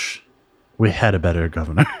wish we had a better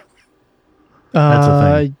governor. That's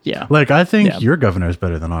the thing. Yeah. Like, I think your governor is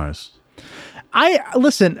better than ours.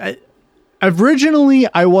 Originally,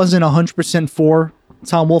 I wasn't 100% for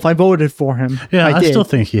Tom Wolf. I voted for him. Yeah, I still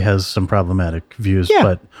think he has some problematic views,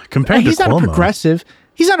 but compared to he's Cuomo... not a progressive.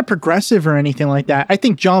 He's not a progressive or anything like that. I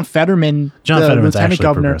think John Fetterman's lieutenant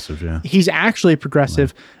governor, he's actually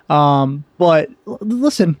progressive. Right. But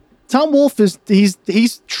listen, Tom Wolf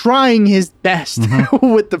he's trying his best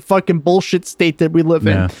with the fucking bullshit state that we live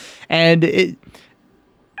in. And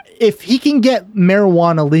if he can get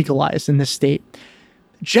marijuana legalized in this state,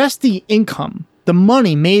 just the income, the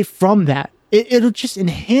money made from that, it'll just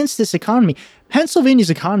enhance this economy.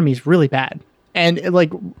 Pennsylvania's economy is really bad. And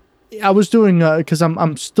like, I was doing, because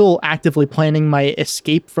I'm still actively planning my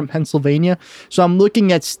escape from Pennsylvania. So I'm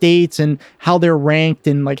looking at states and how they're ranked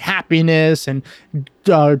in like happiness and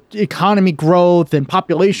economy growth and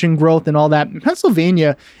population growth and all that. And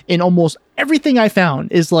Pennsylvania, in almost everything I found,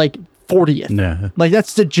 is like 40th. Yeah. Like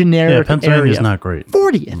that's the generic Pennsylvania's area. not great.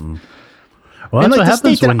 40th. Mm. Well, and like the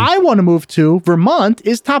state that I want to move to, Vermont,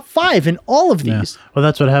 is top 5 in all of these. Well,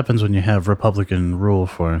 that's what happens when you have Republican rule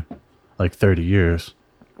for like 30 years.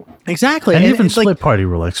 Exactly. And even split party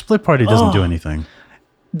rule. Like split party doesn't do anything.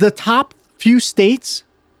 The top few states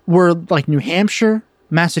were like New Hampshire,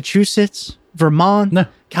 Massachusetts, Vermont,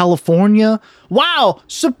 California. Wow,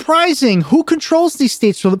 surprising. Who controls these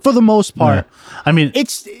states for the most part? Yeah. I mean,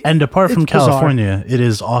 and apart from California, it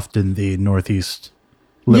is often the Northeast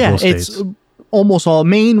liberal states. It's almost all.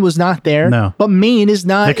 Maine was not there. No. But Maine is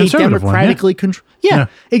not a democratically controlled. Yeah,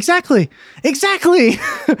 exactly.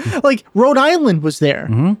 Like Rhode Island was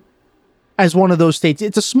there as one of those states.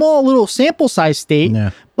 It's a small little sample size state,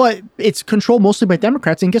 but it's controlled mostly by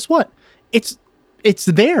Democrats. And guess what? It's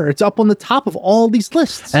there. It's up on the top of all these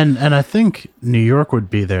lists. And I think New York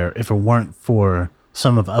would be there if it weren't for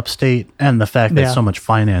some of upstate and the fact that so much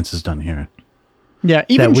finance is done here. Yeah,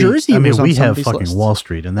 even Jersey. We have fucking lists. Wall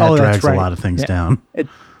Street, and that drags a lot of things down. It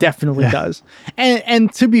definitely does.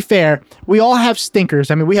 And to be fair, we all have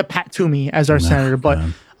stinkers. I mean, we have Pat Toomey as our senator, but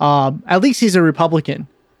at least he's a Republican.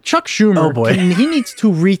 Chuck Schumer, he needs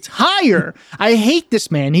to retire. I hate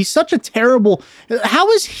this man. He's such a terrible. How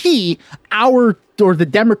is he or the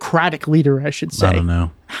Democratic leader? I should say. I don't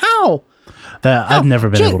know how. I've never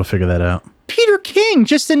been able to figure that out. Peter King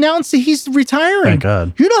just announced that he's retiring. Thank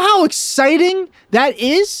God. You know how exciting that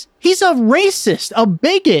is? He's a racist, a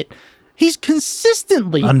bigot. He's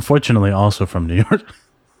consistently... Unfortunately, also from New York.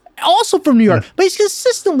 But he's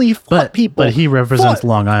consistently fought people. But he represents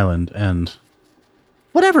Long Island and...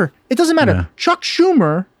 Whatever. It doesn't matter. Yeah. Chuck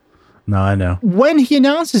Schumer... No, I know. When he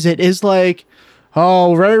announces it, is like,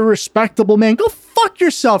 oh, very respectable man. Go fuck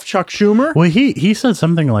yourself, Chuck Schumer. Well, he said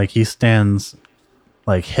something like he stands...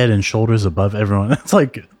 like head and shoulders above everyone. It's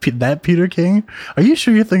like that Peter King. Are you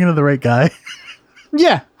sure you're thinking of the right guy?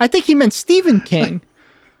 Yeah, I think he meant Stephen King.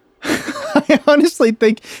 I I honestly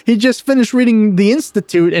think he just finished reading The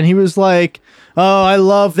Institute and he was like, oh, I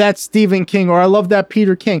love that Stephen King or I love that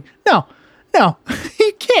Peter King. No,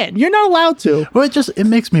 you can't. You're not allowed to. Well, it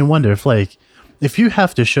makes me wonder if you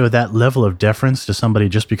have to show that level of deference to somebody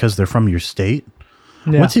just because they're from your state,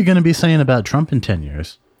 what's he going to be saying about Trump in 10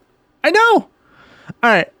 years? I know. All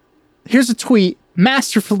right. Here's a tweet,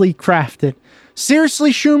 masterfully crafted.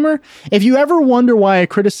 Seriously, Schumer, if you ever wonder why I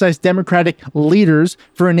criticize Democratic leaders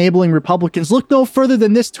for enabling Republicans, look no further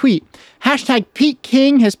than this tweet. Hashtag Pete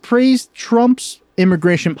King has praised Trump's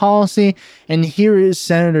immigration policy, and here is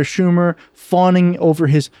Senator Schumer fawning over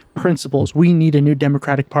his principles. We need a new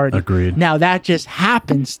Democratic Party. Agreed. Now, that just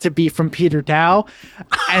happens to be from Peter Dow,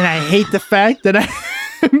 and I hate the fact that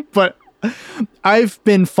but I've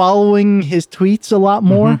been following his tweets a lot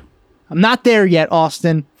more. Mm-hmm. I'm not there yet,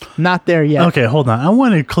 Austin. Not there yet. Okay, hold on. I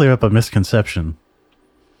want to clear up a misconception.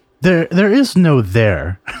 There is no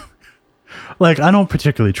there. Like, I don't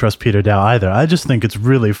particularly trust Peter Dow either. I just think it's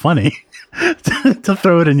really funny to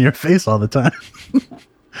throw it in your face all the time.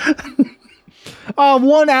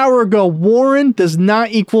 1 hour ago, Warren does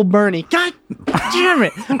not equal Bernie. God damn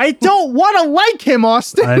it. I don't want to like him,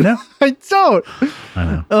 Austin. I know. I don't. I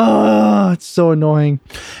know. Oh, it's so annoying.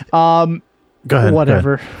 Go ahead.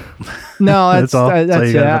 Whatever. Go ahead. No, that's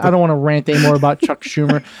it. I don't want to rant anymore about Chuck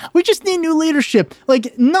Schumer. We just need new leadership.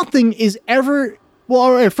 Like, nothing is ever...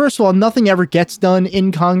 Well, first of all, nothing ever gets done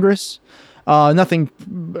in Congress. Nothing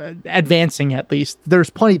advancing, at least.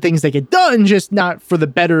 There's plenty of things that get done, just not for the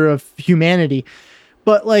better of humanity.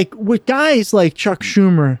 But, like, with guys like Chuck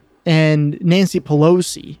Schumer and Nancy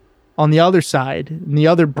Pelosi on the other side, in the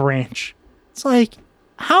other branch, it's like,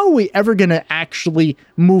 how are we ever going to actually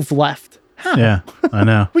move left? How? Yeah, I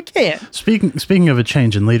know. We can't. Speaking of a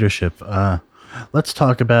change in leadership, let's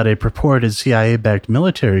talk about a purported CIA-backed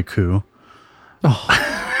military coup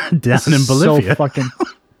down in Bolivia.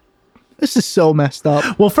 This is so messed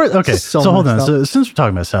up. Well, first, okay, so hold on. So since we're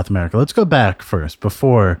talking about South America, let's go back first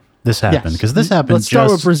before this happened, because this happened. Let's start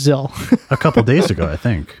with Brazil. A couple days ago, I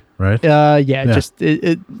think. Right?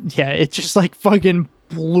 It just like fucking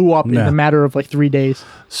blew up in a matter of like 3 days.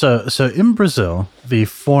 So in Brazil, the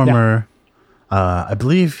former, I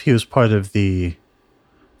believe he was part of the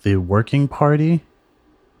Working Party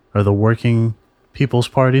or the Working People's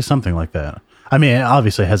Party, something like that. I mean, it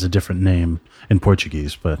obviously has a different name in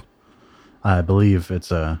Portuguese, but I believe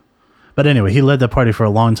it's But anyway, he led the party for a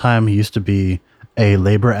long time. He used to be a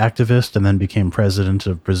labor activist and then became president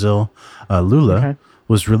of Brazil. Lula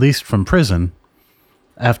was released from prison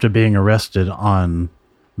after being arrested on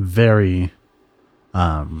very,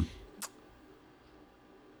 I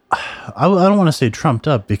don't want to say trumped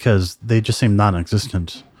up because they just seem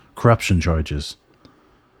non-existent corruption charges.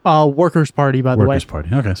 Workers' Party, by the way. Workers' Party.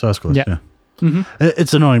 Okay, so that's close. Yeah. Mm-hmm.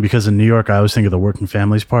 It's annoying because in New York, I always think of the Working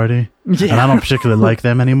Families Party, and I don't particularly like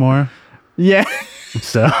them anymore. Yeah.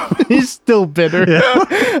 So he's still bitter,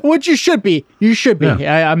 which you should be. You should be.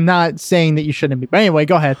 Yeah. I'm not saying that you shouldn't be. But anyway,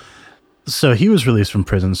 go ahead. So he was released from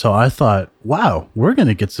prison. So I thought, wow, we're going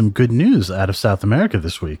to get some good news out of South America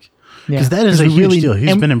this week. Because that is a huge deal.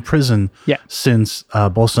 He's been in prison since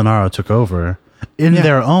Bolsonaro took over in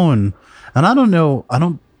their own. And I don't know.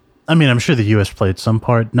 I mean, I'm sure the U.S. played some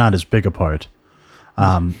part, not as big a part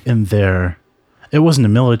in their. It wasn't a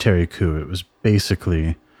military coup. It was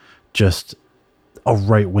basically just a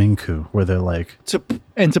right-wing coup where they're like. To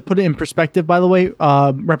put it in perspective, by the way,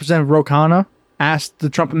 Representative Ro Khanna asked the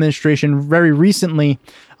Trump administration very recently,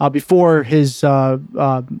 before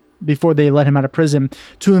they let him out of prison,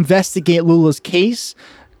 to investigate Lula's case.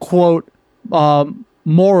 Quote,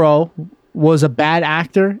 Moro was a bad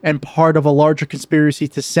actor and part of a larger conspiracy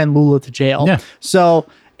to send Lula to jail. Yeah. So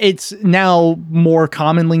it's now more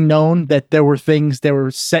commonly known that there were things that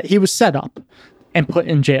were he was set up and put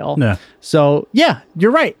in jail. Yeah. So yeah,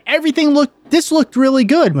 you're right. This looked really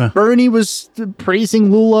good. Yeah. Bernie was praising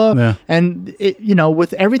Lula, and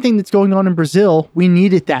with everything that's going on in Brazil, we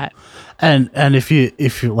needed that. And if you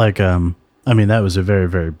like, I mean, that was a very,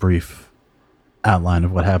 very brief outline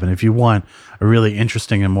of what happened. If you want a really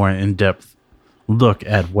interesting and more in-depth look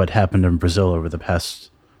at what happened in Brazil over the past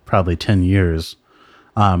probably 10 years,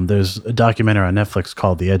 there's a documentary on Netflix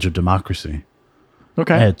called The Edge of Democracy.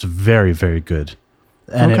 Okay. And it's very, very good.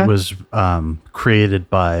 And it was created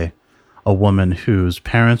by a woman whose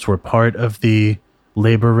parents were part of the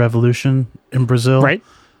labor revolution in Brazil. Right.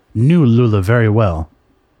 Knew Lula very well.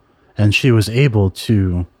 And she was able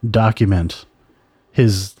to document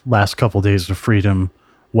his last couple days of freedom,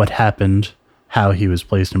 what happened, how he was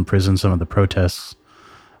placed in prison, some of the protests.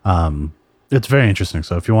 It's very interesting.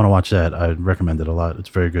 So if you want to watch that, I'd recommend it a lot. It's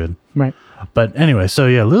very good. Right. But anyway, so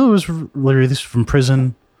yeah, Lulu was released from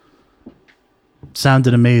prison.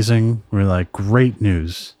 Sounded amazing. We're like, great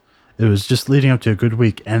news. It was just leading up to a good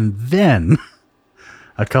week. And then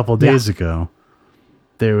a couple days ago,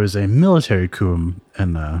 there was a military coup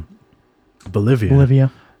in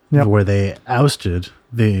Bolivia. Yep. Where they ousted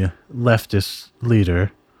the leftist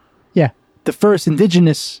leader. Yeah. The first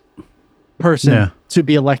indigenous person to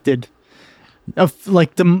be elected.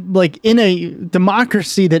 In a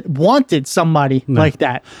democracy that wanted somebody like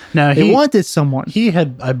that. Now they wanted someone.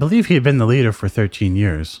 I believe he had been the leader for 13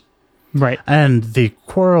 years. Right. And the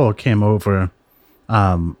quarrel came over,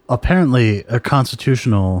 apparently a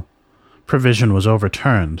constitutional provision was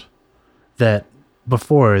overturned that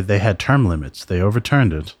before they had term limits. They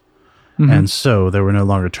overturned it. Mm-hmm. And so there were no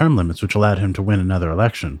longer term limits, which allowed him to win another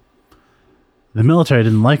election. The military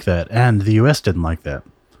didn't like that, and the U.S. didn't like that.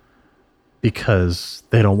 Because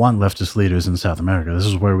they don't want leftist leaders in South America. This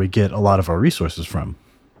is where we get a lot of our resources from.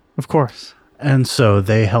 Of course. And so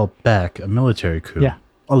they helped back a military coup. Yeah.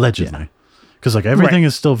 Allegedly. Because everything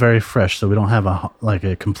is still very fresh, so we don't have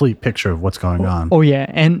a complete picture of what's going on. Oh, yeah.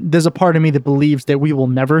 And there's a part of me that believes that we will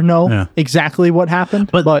never know exactly what happened.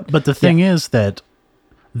 But the thing is that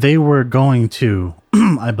they were going to,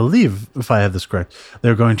 I believe, if I have this correct,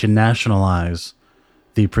 they're going to nationalize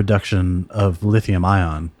the production of lithium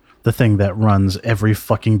ion. The thing that runs every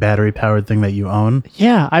fucking battery-powered thing that you own.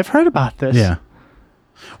 Yeah, I've heard about this. Yeah.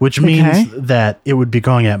 Which means that it would be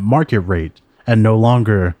going at market rate and no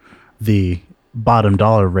longer the bottom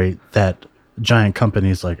dollar rate that giant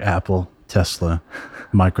companies like Apple, Tesla,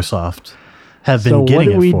 Microsoft have been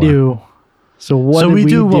getting it for. So what do we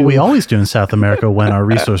do? What we always do in South America when our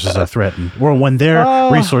resources are threatened, or when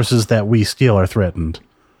their resources that we steal are threatened.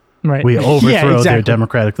 Right. We overthrow their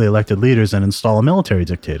democratically elected leaders and install a military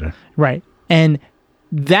dictator. Right. And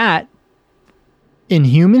that, in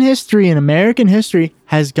human history, in American history,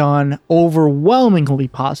 has gone overwhelmingly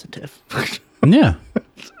positive. Yeah.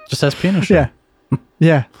 Just as Pinochet. Yeah.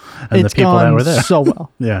 Yeah. And the people that were there. So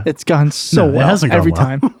well. Yeah. It's gone so well. It hasn't gone every well.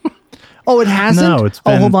 time. Oh, it hasn't? No, it's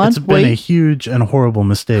been a huge and horrible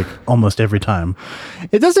mistake almost every time.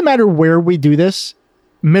 It doesn't matter where we do this.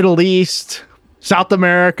 Middle East, South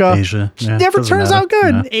America. Asia. Yeah, never turns out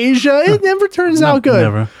good. No. Asia, it never turns out good.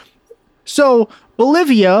 Never. So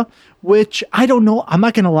Bolivia, which I don't know, I'm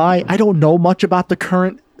not going to lie, I don't know much about the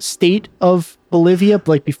current state of Bolivia,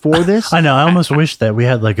 like before this. I know, I almost wish that we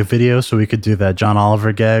had like a video so we could do that John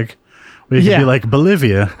Oliver gag. We could be like,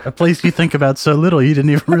 Bolivia, a place you think about so little you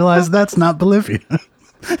didn't even realize that's not Bolivia.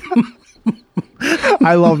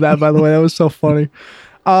 I love that, by the way. That was so funny.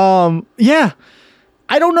 Yeah.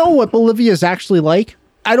 I don't know what Bolivia is actually like.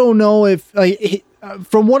 I don't know if,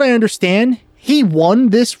 from what I understand, he won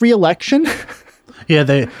this re-election.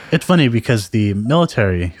 Yeah, it's funny because the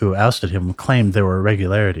military who ousted him claimed there were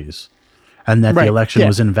irregularities and that the election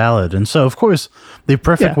was invalid. And so, of course, the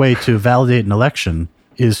perfect way to validate an election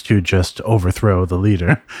is to just overthrow the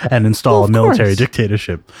leader and install a military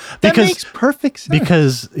dictatorship. That makes perfect sense.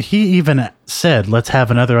 Because he even said, let's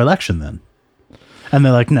have another election then. And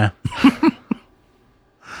they're like, nah.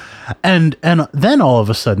 And then all of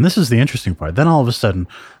a sudden, this is the interesting part. Then all of a sudden,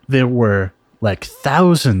 there were like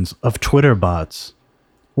thousands of Twitter bots,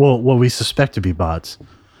 well, what we suspect to be bots,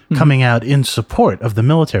 coming out in support of the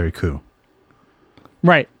military coup.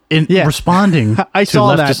 Right. Responding to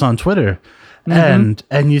leftists on Twitter. And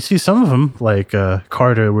you see some of them, like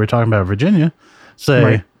Carter, we were talking about Virginia,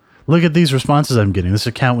 say, look at these responses I'm getting. This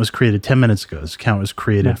account was created 10 minutes ago. This account was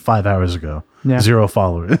created 5 hours ago. 0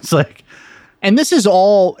 followers. It's like... And this is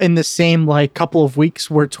all in the same like couple of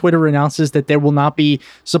weeks where Twitter announces that they will not be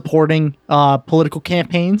supporting political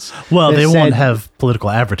campaigns. Well, they won't have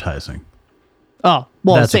political advertising. Oh,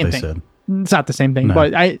 well, that's same what they thing. said. It's not the same thing,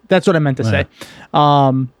 but that's what I meant to say.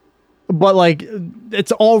 But like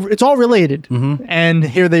it's all related. And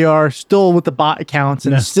here they are still with the bot accounts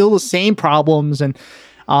and still the same problems. And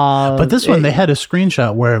but this one, they had a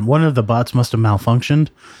screenshot where one of the bots must have malfunctioned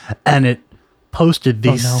and it posted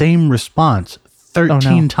the same response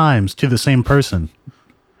 13 times to the same person.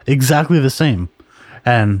 Exactly the same.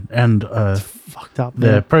 And it's fucked up,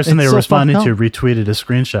 the person they were responding to retweeted a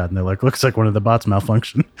screenshot and they're like, looks like one of the bots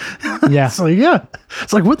malfunctioned. Yeah. It's like,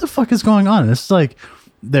 it's like, what the fuck is going on? It's like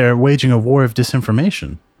they're waging a war of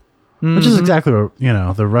disinformation, which is exactly what,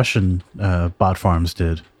 the Russian bot farms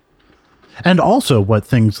did. And also what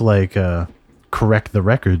things like Correct the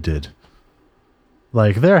Record did.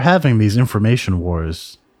 Like, they're having these information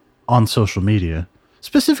wars on social media,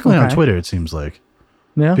 specifically on Twitter, it seems like.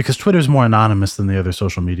 Yeah. Because Twitter's more anonymous than the other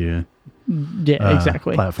social media Yeah,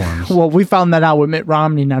 exactly. Platforms. Well, we found that out with Mitt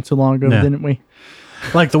Romney not too long ago, didn't we?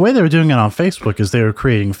 Like the way they were doing it on Facebook is they were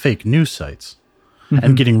creating fake news sites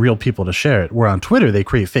and getting real people to share it. Where on Twitter, they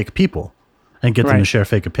create fake people and get them to share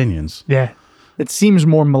fake opinions. Yeah. It seems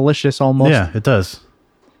more malicious almost. Yeah, it does.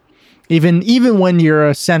 Even when you're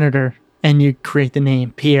a senator and you create the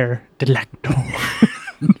name Pierre Delecto.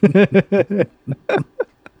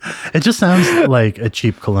 It just sounds like a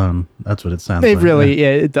cheap cologne. That's what it sounds like. It really,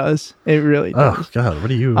 it does. It really does. Oh, God, what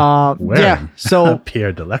are you wearing? Yeah, so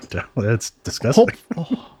Pierre Delecto. That's disgusting.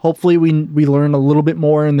 Hopefully we learn a little bit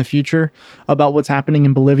more in the future about what's happening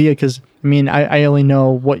in Bolivia, because, I mean, I only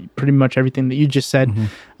know pretty much everything that you just said.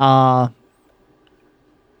 I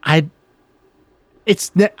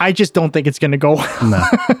just don't think it's going to go well. No.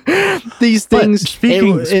 These things.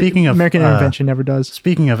 Speaking of American intervention never does.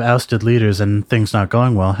 Speaking of ousted leaders and things not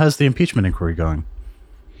going well, how's the impeachment inquiry going?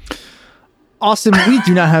 Austin, we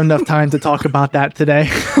do not have enough time to talk about that today.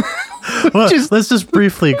 Well, let's just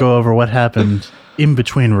briefly go over what happened in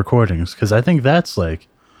between recordings, because I think that's like...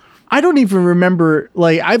 I don't even remember,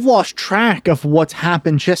 I've lost track of what's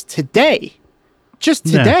happened just today.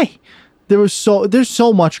 Yeah. There's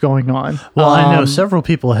so much going on. Well, I know several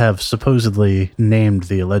people have supposedly named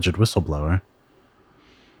the alleged whistleblower.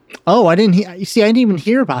 Oh, I didn't even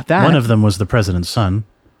hear about that. One of them was the president's son.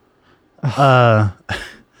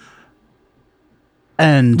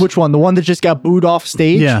 And which one? The one that just got booed off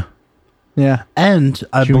stage? Yeah. Yeah. And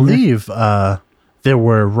I believe there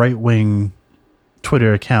were right-wing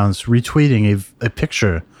Twitter accounts retweeting a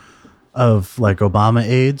picture of Obama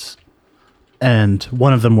aides. And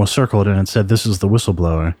one of them was circled and it said, "This is the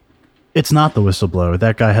whistleblower." It's not the whistleblower.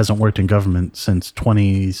 That guy hasn't worked in government since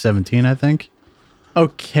 2017, I think.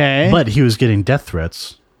 Okay. But he was getting death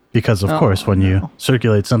threats because, of course, when you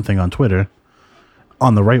circulate something on Twitter,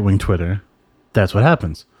 on the right-wing Twitter, that's what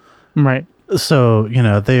happens. Right. So,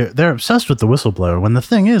 they're obsessed with the whistleblower, when the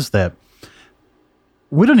thing is that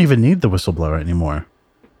we don't even need the whistleblower anymore,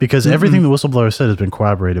 because everything the whistleblower said has been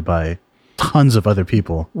corroborated by tons of other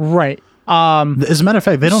people. Right. As a matter of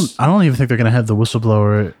fact, I don't even think they're going to have the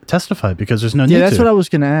whistleblower testify, because there's no need to. Yeah, that's what I was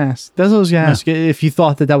going to ask. That's what I was going to ask, if you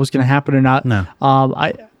thought that was going to happen or not. No.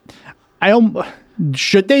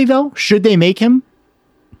 Should they, though? Should they make him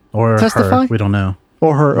or testify? Her? We don't know.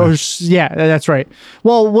 Or her. Or, yeah, that's right.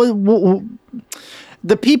 Well,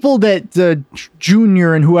 the people that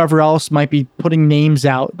Junior and whoever else might be putting names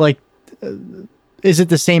out, is it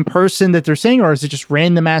the same person that they're saying, or is it just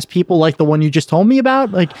random ass people like the one you just told me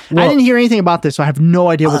about? I didn't hear anything about this, so I have no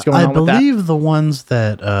idea what's going on with that. I believe the ones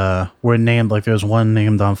that were named, there's one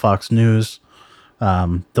named on Fox News,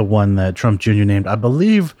 the one that Trump Jr. named, I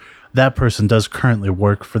believe that person does currently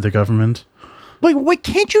work for the government. Wait,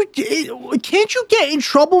 can't you get in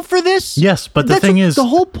trouble for this? Yes, but the thing is... The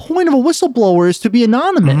whole point of a whistleblower is to be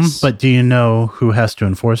anonymous. But do you know who has to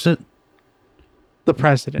enforce it? The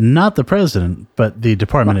president. Not the president, but the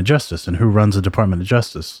Department of Justice. And who runs the Department of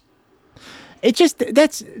Justice?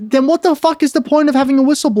 Then what the fuck is the point of having a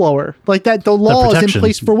whistleblower? The law is in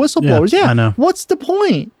place for whistleblowers. Yeah, I know. What's the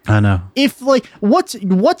point? I know. If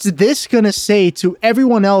what's this gonna say to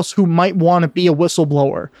everyone else who might want to be a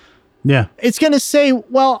whistleblower? Yeah. It's gonna say,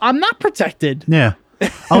 well, I'm not protected. Yeah.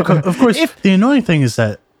 Of course, the annoying thing is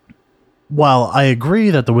that while I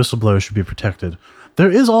agree that the whistleblower should be protected, there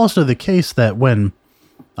is also the case that when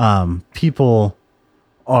people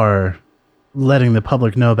are letting the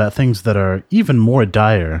public know about things that are even more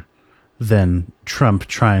dire than Trump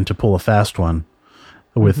trying to pull a fast one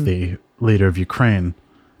with the leader of Ukraine,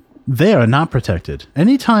 they are not protected.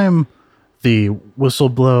 Anytime the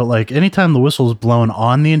whistleblower, anytime the whistle is blown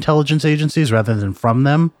on the intelligence agencies rather than from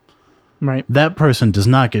them, right, that person does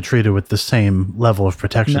not get treated with the same level of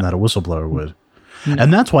protection that a whistleblower would.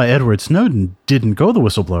 And that's why Edward Snowden didn't go the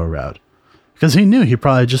whistleblower route, because he knew he'd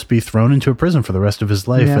probably just be thrown into a prison for the rest of his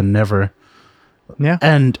life and never. Yeah.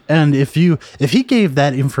 And if he gave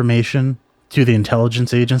that information to the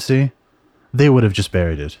intelligence agency, they would have just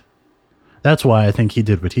buried it. That's why I think he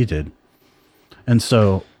did what he did. And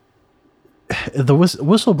so the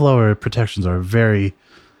whistleblower protections are a very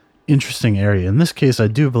interesting area. In this case, I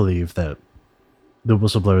do believe that the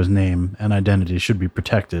whistleblower's name and identity should be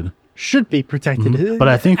protected. But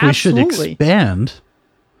I think we should expand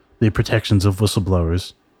the protections of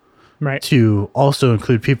whistleblowers to also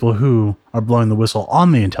include people who are blowing the whistle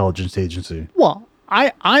on the intelligence agency. Well,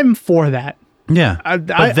 I'm for that. Yeah,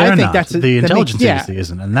 but they're not. The intelligence agency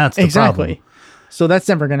isn't, and that's the problem. So that's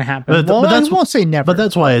never going to happen. I won't say never. But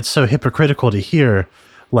that's why it's so hypocritical to hear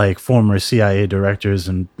like former CIA directors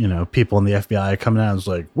and, people in the FBI coming out and it's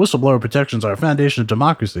like, whistleblower protections are a foundation of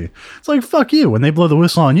democracy. It's like, fuck you. When they blow the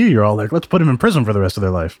whistle on you, you're all like, let's put them in prison for the rest of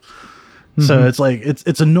their life. Mm-hmm. So it's like,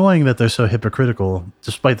 it's annoying that they're so hypocritical,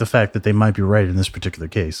 despite the fact that they might be right in this particular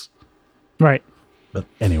case. Right. But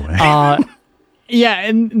anyway. Yeah,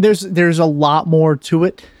 and there's a lot more to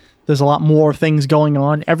it. There's a lot more things going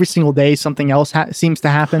on. Every single day, something else seems to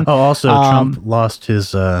happen. Oh, also, Trump lost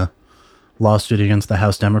his lawsuit against the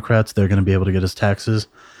House Democrats. They're going to be able to get his taxes.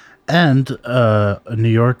 And a New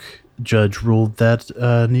York judge ruled that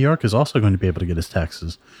New York is also going to be able to get his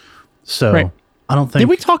taxes. So right. I don't think... Did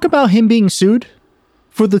we talk about him being sued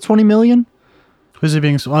for the $20 million? Who's he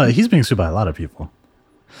being sued? Well, he's being sued by a lot of people.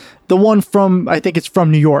 The one from, I think it's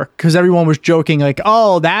from New York, because everyone was joking like,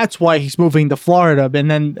 oh, that's why he's moving to Florida. And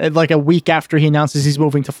then like a week after he announces he's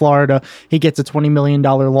moving to Florida, he gets a $20 million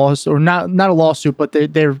lawsuit, or not a lawsuit, but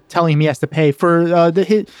they're telling him he has to pay for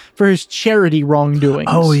his charity wrongdoings.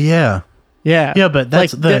 Oh, yeah. Yeah. Yeah, but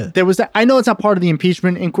that's like, there was that. I know it's not part of the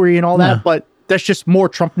impeachment inquiry and all that, but that's just more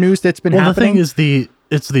Trump news that's been happening. The thing is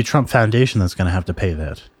it's the Trump Foundation that's going to have to pay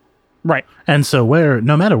that. Right. And so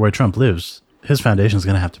no matter where Trump lives, his foundation is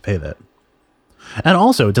going to have to pay that. And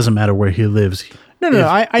also, it doesn't matter where he lives. No,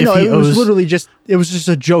 I know. It was literally just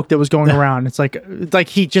a joke that was going around. It's like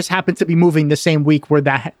he just happened to be moving the same week where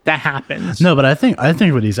that happens. No, but I think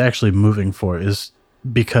what he's actually moving for is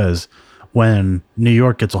because when New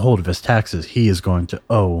York gets a hold of his taxes, he is going to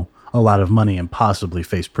owe a lot of money and possibly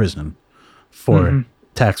face prison for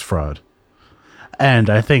tax fraud. And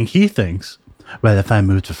I think he thinks, well, if I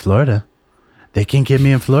move to Florida, they can get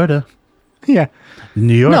me in Florida. Yeah,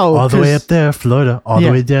 New York, all the way up there, Florida, all the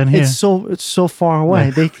way down here. It's so far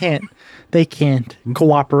away. Yeah. They can't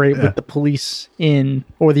cooperate with the police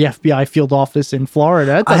or the FBI field office in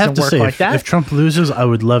Florida. It doesn't work like that. If Trump loses, I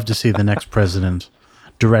would love to see the next president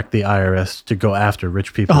direct the IRS to go after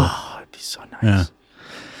rich people. Oh, it'd be so nice. Yeah.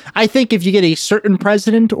 I think if you get a certain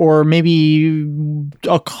president, or maybe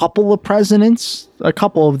a couple of presidents, a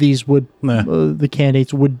couple of these would the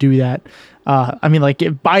candidates would do that. I mean, like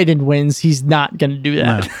if Biden wins, he's not going to do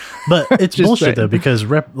that. No. But it's bullshit though, because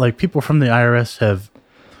people from the IRS have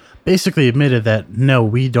basically admitted that no,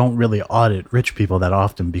 we don't really audit rich people that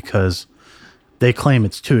often because they claim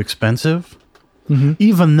it's too expensive. Mm-hmm.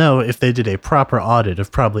 Even though if they did a proper audit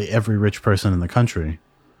of probably every rich person in the country,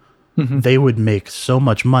 they would make so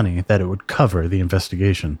much money that it would cover the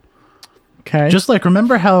investigation. Okay. Just like,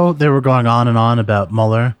 remember how they were going on and on about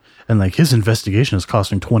Mueller and like his investigation is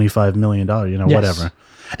costing $25 million, whatever.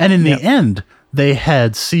 And in the end, they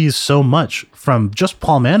had seized so much from just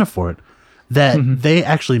Paul Manafort that they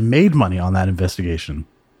actually made money on that investigation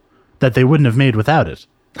that they wouldn't have made without it.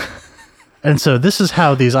 And so this is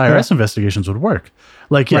how these IRS investigations would work.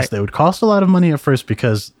 Like, yes, they would cost a lot of money at first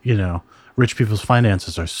because, rich people's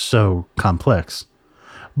finances are so complex.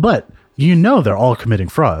 But they're all committing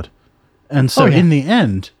fraud. And so in the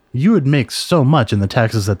end, you would make so much in the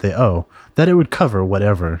taxes that they owe that it would cover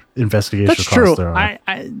whatever investigation costs there are.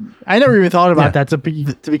 I never even thought about that, to be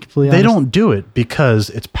completely honest. They don't do it because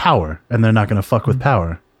it's power, and they're not going to fuck with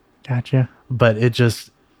power. Gotcha. But it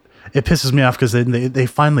pisses me off because they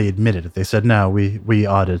finally admitted it. They said, no, we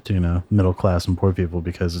audit, middle class and poor people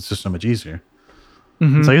because it's just so much easier.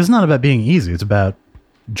 It's like, it's not about being easy. It's about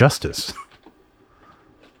justice.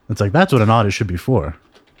 It's like, that's what an audit should be for.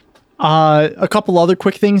 A couple other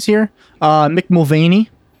quick things here. Mick Mulvaney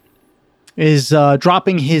is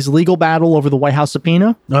dropping his legal battle over the White House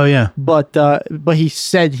subpoena. Oh, yeah. But he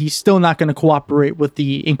said he's still not going to cooperate with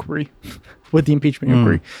the inquiry, with the impeachment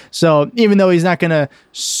inquiry. So even though he's not going to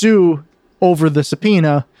sue over the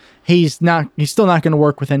subpoena, he's still not going to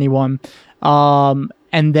work with anyone.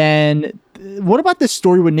 And then what about this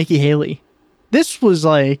story with Nikki Haley? This was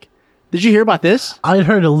like, did you hear about this? I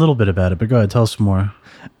heard a little bit about it, but go ahead, tell us some more.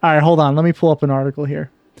 All right, hold on. Let me pull up an article here.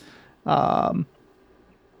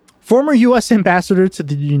 Former U.S. Ambassador to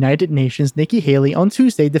the United Nations, Nikki Haley, on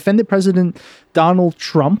Tuesday defended President Donald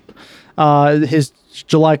Trump, his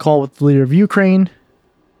July call with the leader of Ukraine.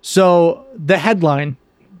 So the headline,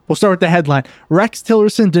 we'll start with the headline. Rex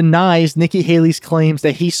Tillerson denies Nikki Haley's claims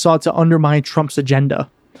that he sought to undermine Trump's agenda.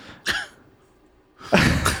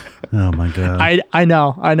 Oh my God. I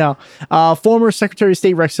know. Former Secretary of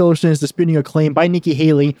State Rex Tillerson is disputing a claim by Nikki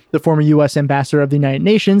Haley, the former U.S. Ambassador of the United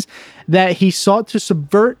Nations, that he sought to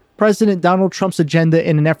subvert President Donald Trump's agenda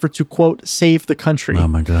in an effort to, quote, save the country. Oh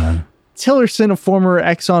my God. Tillerson, a former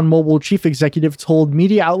ExxonMobil chief executive, told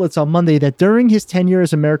media outlets on Monday that during his tenure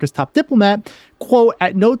as America's top diplomat, quote,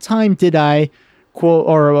 at no time did I, quote,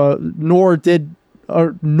 or nor did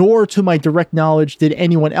nor to my direct knowledge did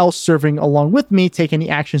anyone else serving along with me take any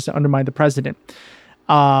actions to undermine the president.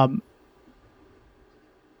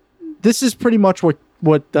 This is pretty much what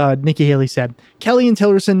Nikki Haley said. Kelly and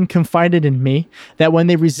Tillerson confided in me that when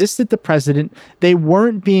they resisted the president, they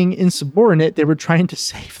weren't being insubordinate. They were trying to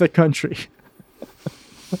save the country.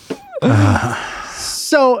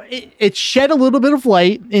 So it shed a little bit of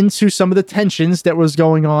light into some of the tensions that was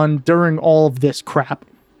going on during all of this crap.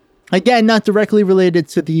 Again, not directly related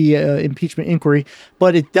to the impeachment inquiry,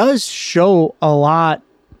 but it does show a lot.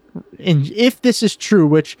 And if this is true,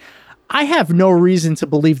 which I have no reason to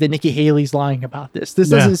believe that Nikki Haley's lying about this. This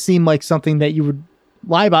doesn't seem like something that you would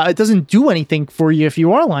lie about. It doesn't do anything for you if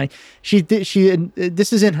you are lying.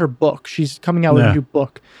 This is in her book. She's coming out with a new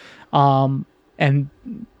book. And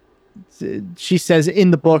she says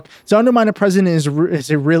in the book, to undermine a president is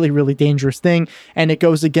a really, really dangerous thing. And it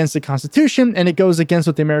goes against the Constitution and it goes against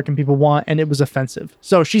what the American people want. And it was offensive.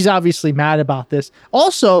 So she's obviously mad about this.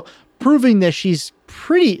 Also proving that she's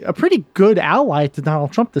a pretty good ally to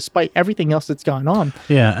Donald Trump, despite everything else that's gone on.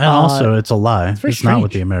 Yeah. And also it's a lie. It's not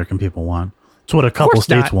what the American people want. It's what a couple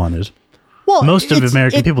states wanted. Well, most of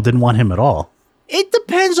American people didn't want him at all. It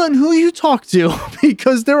depends on who you talk to,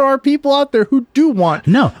 because there are people out there who do want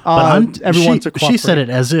everyone to cooperate. She said it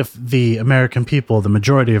as if the American people, the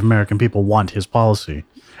majority of American people, want his policy.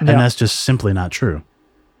 And that's just simply not true.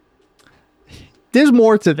 There's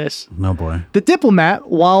more to this. No boy. The diplomat,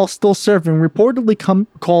 while still serving, reportedly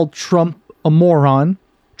called Trump a moron.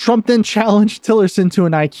 Trump then challenged Tillerson to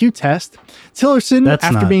an IQ test. Tillerson,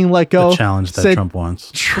 after being let go, challenge that Trump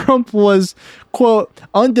wants. Trump was, quote,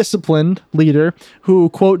 undisciplined leader who,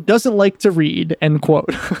 quote, doesn't like to read, end quote.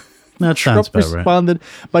 That sounds about right. Responded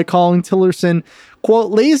by calling Tillerson, quote,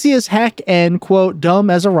 lazy as heck and, quote, dumb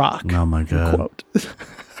as a rock. Oh my God. Quote.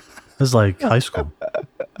 It's like high school.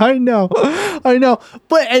 I know.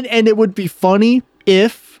 But, and it would be funny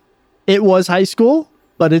if it was high school.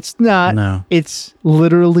 But it's not. No. It's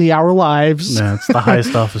literally our lives. No, it's the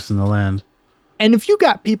highest office in the land. And if you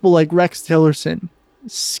got people like Rex Tillerson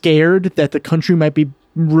scared that the country might be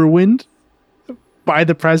ruined by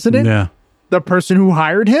the president, the person who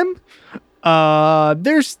hired him,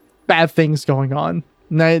 there's bad things going on.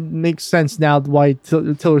 And that makes sense now why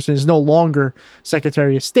Tillerson is no longer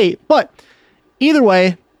Secretary of State. But either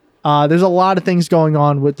way, there's a lot of things going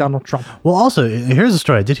on with Donald Trump. Well, also, here's a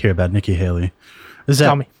story I did hear about Nikki Haley.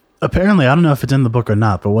 Tell me. Apparently, I don't know if it's in the book or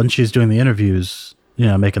not, but when she's doing the interviews,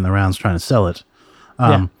 making the rounds trying to sell it,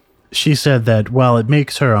 she said that while it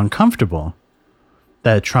makes her uncomfortable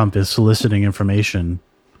that Trump is soliciting information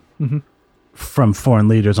from foreign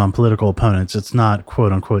leaders on political opponents, it's not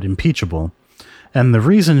quote unquote impeachable. And the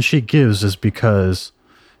reason she gives is because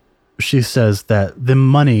she says that the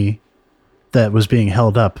money that was being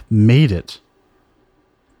held up made it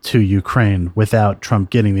to Ukraine without Trump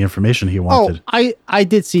getting the information he wanted. Oh, I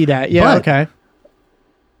did see that. Yeah, but okay.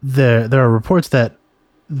 There are reports that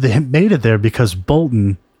they made it there because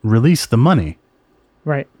Bolton released the money.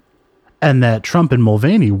 Right. And that Trump and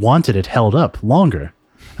Mulvaney wanted it held up longer.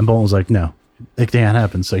 And Bolton was like, no, it can't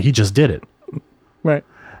happen. So he just did it. Right.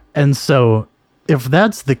 And so if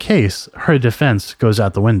that's the case, her defense goes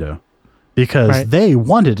out the window because they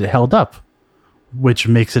wanted it held up, which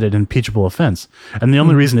makes it an impeachable offense. And the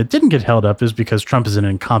only reason it didn't get held up is because Trump is an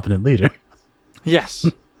incompetent leader. Yes,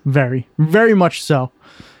 very, very much so.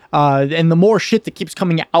 And the more shit that keeps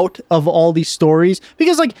coming out of all these stories,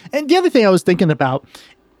 because and the other thing I was thinking about,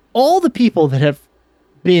 all the people that have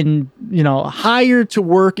been, hired to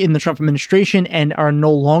work in the Trump administration and are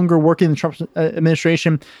no longer working in the Trump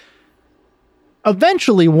administration,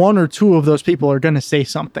 eventually one or two of those people are going to say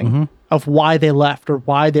something of why they left or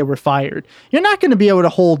why they were fired. You're not going to be able to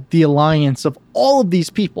hold the alliance of all of these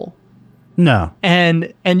people. No.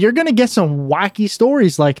 And you're going to get some wacky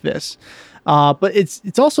stories like this. But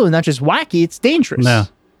it's also not just wacky, it's dangerous. No.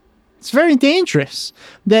 It's very dangerous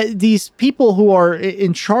that these people who are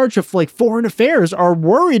in charge of foreign affairs are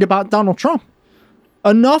worried about Donald Trump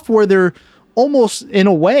enough where they're almost in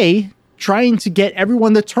a way trying to get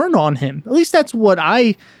everyone to turn on him. At least that's what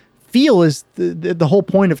I feel is the whole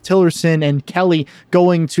point of Tillerson and Kelly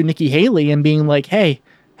going to Nikki Haley and being like, hey,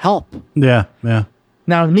 help. Yeah, yeah.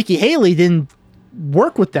 Now, Nikki Haley didn't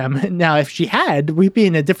work with them. Now, if she had, we'd be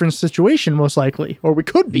in a different situation, most likely, or we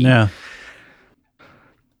could be. Yeah.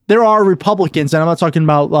 There are Republicans, and I'm not talking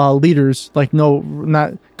about leaders,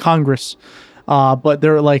 not Congress, but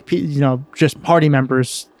they're just party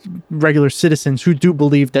members, regular citizens who do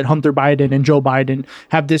believe that Hunter Biden and Joe Biden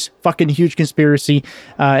have this fucking huge conspiracy,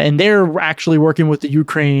 and they're actually working with the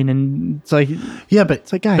Ukraine. And it's like, yeah, but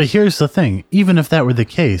it's like, guys. But here's the thing: even if that were the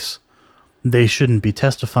case, they shouldn't be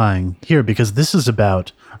testifying here because this is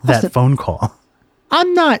about that phone call.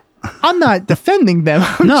 I'm not defending them.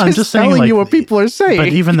 I'm just saying, telling you what people are saying. But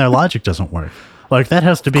even their logic doesn't work. Like, that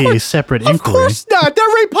has to be a separate inquiry. Of course not. They're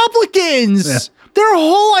Republicans. Yeah. Their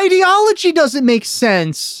whole ideology doesn't make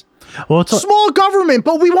sense. Well, it's small government,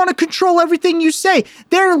 but we want to control everything you say.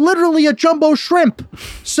 They're literally a jumbo shrimp.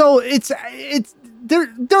 So it's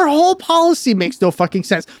their whole policy makes no fucking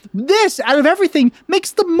sense. This, out of everything,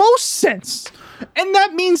 makes the most sense. And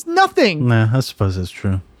that means nothing. Nah, I suppose that's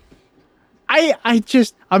true.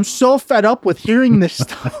 I'm so fed up with hearing this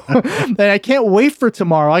stuff that I can't wait for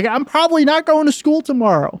tomorrow. Like, I'm probably not going to school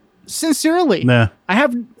tomorrow. Sincerely. Nah.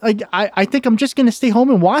 I think I'm just going to stay home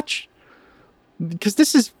and watch, because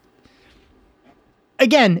this is,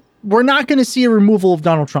 again, we're not going to see a removal of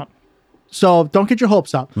Donald Trump. So don't get your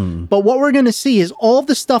hopes up. But what we're going to see is all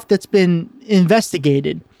the stuff that's been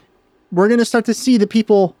investigated. We're going to start to see the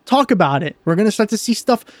people talk about it. We're going to start to see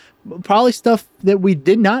stuff, probably stuff that we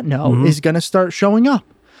did not know is going to start showing up.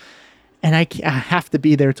 And I have to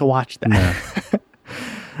be there to watch that.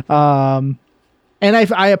 Yeah. And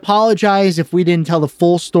I apologize if we didn't tell the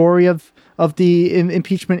full story of the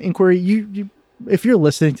impeachment inquiry. You if you're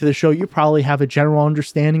listening to the show, you probably have a general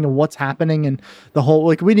understanding of what's happening and the whole,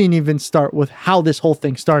 like, we didn't even start with how this whole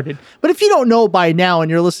thing started. But if you don't know by now and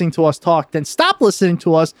you're listening to us talk, then stop listening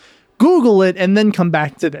to us, Google it, and then come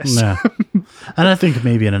back to this. Yeah. And I think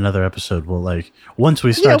maybe in another episode, we'll once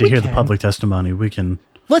we start to hear the public testimony, we can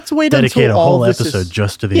dedicate a whole episode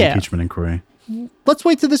just to the impeachment inquiry. Let's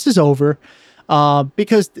wait till this is over.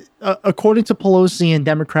 Because according to Pelosi and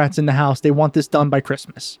Democrats in the House, they want this done by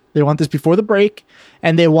Christmas. They want this before the break,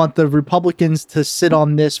 and they want the Republicans to sit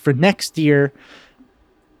on this for next year.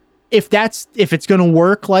 If it's going to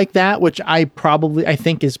work like that, which I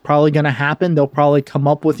think is probably going to happen, they'll probably come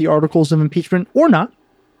up with the articles of impeachment, or not,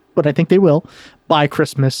 but I think they will, by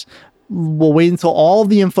Christmas. We'll wait until all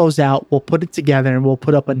the info's out. We'll put it together, and we'll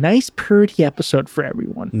put up a nice, pretty episode for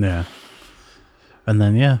everyone. Yeah. And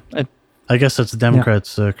then, I guess that's the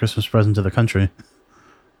Democrats' Christmas present to the country.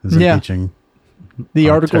 Is impeaching the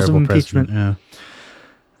articles of impeachment. Yeah.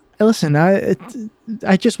 Listen,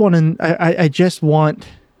 I just want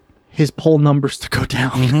his poll numbers to go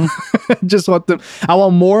down. I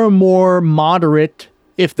want more and more moderate,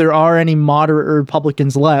 if there are any moderate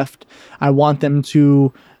Republicans left, I want them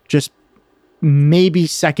to just maybe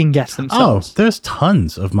second guess themselves. Oh, there's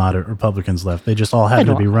tons of moderate Republicans left. They just all happen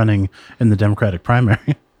to be running in the Democratic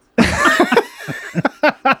primary.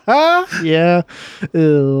 Yeah.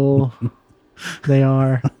 Ew. They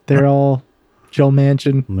are. They're all Joe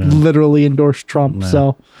Manchin literally endorsed Trump.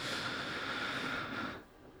 So,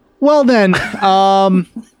 well then,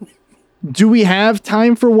 do we have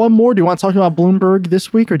time for one more? Do you want to talk about Bloomberg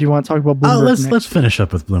this week, or do you want to talk about Bloomberg? Let's finish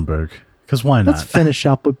up with Bloomberg, because why not? Let's finish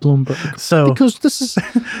up with Bloomberg. Because this is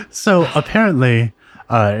so apparently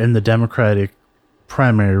in the Democratic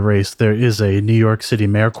primary race there is a New York City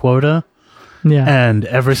mayor quota. Yeah. And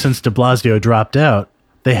ever since de Blasio dropped out,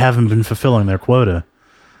 they haven't been fulfilling their quota.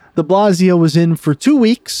 De Blasio was in for 2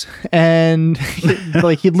 weeks, and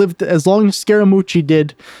he lived as long as Scaramucci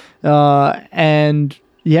did. And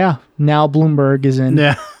now Bloomberg is in.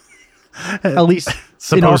 Yeah. At least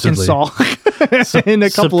supposedly. In Arkansas. In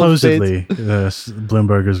a couple of states.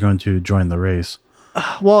 Bloomberg is going to join the race.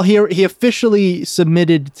 Well, he officially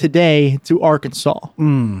submitted today to Arkansas.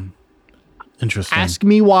 Interesting. Ask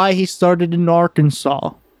me why he started in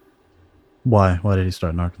Arkansas. Why? Why did he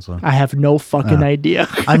start in Arkansas? I have no fucking idea.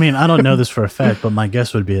 I mean, I don't know this for a fact, but my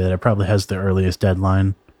guess would be that it probably has the earliest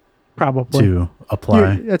deadline. Probably. To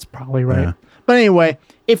apply. That's probably right. Yeah. But anyway,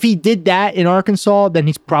 if he did that in Arkansas, then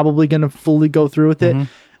he's probably going to fully go through with it.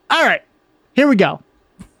 All right. Here we go.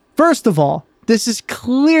 First of all, this is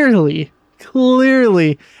clearly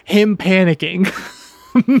him panicking.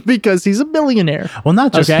 Because he's a billionaire. Well,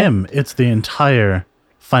 not just him. It's the entire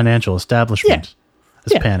financial establishment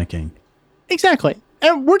is panicking. Exactly.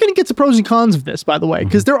 And we're going to get to pros and cons of this, by the way,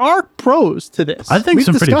 because there are pros to this. I think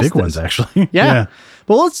some pretty big ones, actually. Yeah.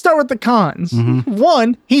 But let's start with the cons.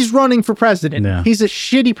 One, he's running for president. Yeah. He's a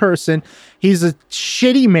shitty person. He's a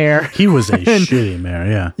shitty mayor. He was a shitty mayor,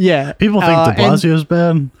 yeah. Yeah. People think de Blasio's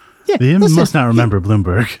bad. Yeah. They must not remember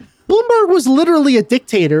Bloomberg. Bloomberg was literally a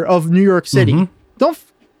dictator of New York City.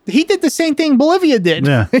 He did the same thing Bolivia did.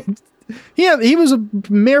 Yeah. He was a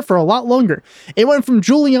mayor for a lot longer. It went from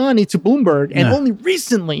Giuliani to Bloomberg, and only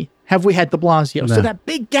recently have we had de Blasio. So that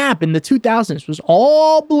big gap in the 2000s was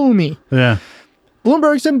all Bloomy. Yeah.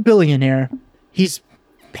 Bloomberg's a billionaire. He's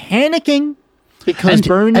panicking because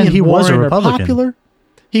Bernie and he Warren was a Republican. are popular.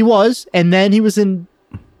 He was, and then he was in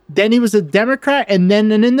then he was a Democrat, and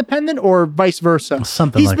then an independent, or vice versa.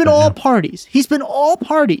 Something He's like been that, all yeah. parties. He's been all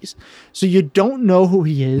parties. So you don't know who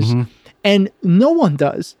he is, and no one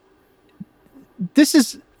does.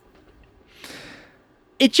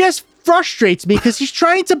 It just frustrates me because he's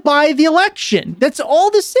trying to buy the election. That's all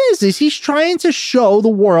this is he's trying to show the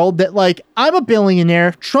world that, like, I'm a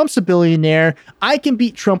billionaire, Trump's a billionaire, I can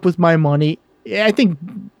beat Trump with my money. I think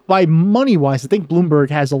by money wise, I think Bloomberg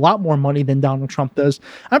has a lot more money than Donald Trump does.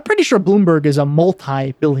 I'm pretty sure Bloomberg is a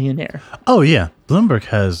multi-billionaire. Oh yeah, Bloomberg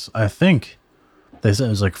has, I think they said it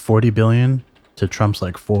was like 40 billion to Trump's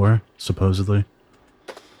like 4 supposedly.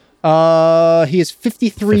 He has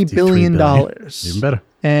 $53 billion. Even better.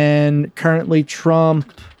 And currently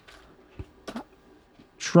Trump's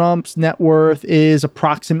net worth is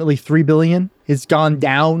approximately $3 billion. It's gone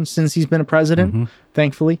down since he's been a president,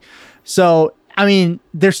 thankfully. So, I mean,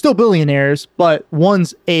 they're still billionaires, but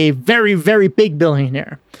one's a very, very big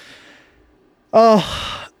billionaire.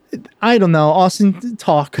 Oh, I don't know. Austin,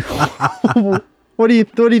 talk. What do you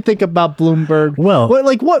think about Bloomberg? Well,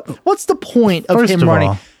 what's the point of him running?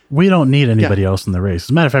 All, we don't need anybody else in the race. As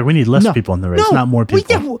a matter of fact, we need less people in the race, not more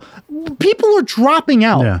people. People are dropping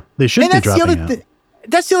out. Yeah, they should be dropping out.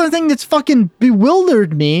 That's the other thing that's fucking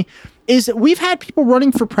bewildered me is that we've had people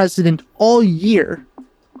running for president all year.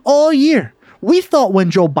 All year. We thought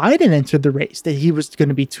when Joe Biden entered the race that he was going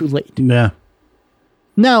to be too late. Yeah.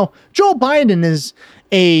 Now, Joe Biden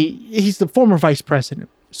he's the former vice president.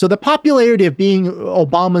 So the popularity of being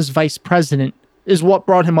Obama's vice president is what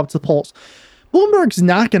brought him up to the polls. Bloomberg's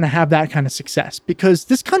not going to have that kind of success because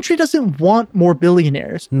this country doesn't want more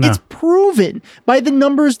billionaires. No. It's proven by the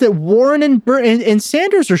numbers that Warren and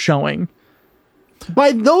Sanders are showing.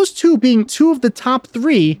 By those two being two of the top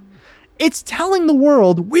 3, it's telling the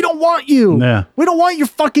world, we don't want you. Yeah. We don't want your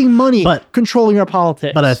fucking money controlling our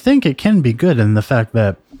politics. But I think it can be good in the fact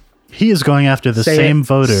that he is going after the same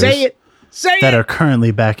voters that are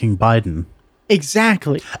currently backing Biden.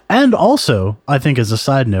 Exactly. And also, I think as a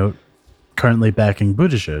side note, currently backing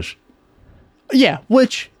Buttigieg. Yeah,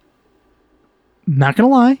 which, not gonna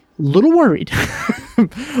lie, a little worried.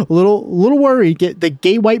 little worried. The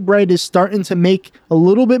gay white bread is starting to make a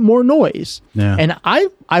little bit more noise. Yeah. And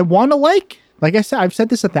I want to like I said, I've said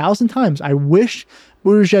this 1,000 times. I wish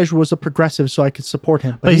Buttigieg was a progressive so I could support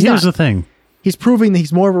him. But here's the thing. He's proving that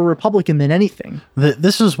he's more of a Republican than anything.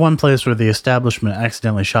 This is one place where the establishment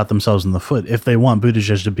accidentally shot themselves in the foot if they want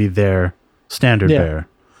Buttigieg to be their standard bearer.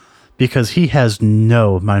 Because he has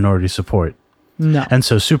no minority support. No. And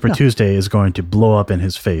so Super Tuesday is going to blow up in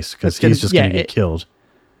his face because he's just going to get killed.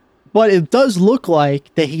 But it does look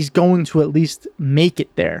like that he's going to at least make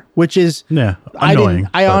it there, which is annoying.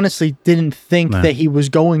 I honestly didn't think that he was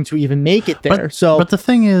going to even make it there. But the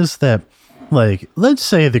thing is that, like, let's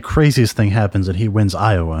say the craziest thing happens and he wins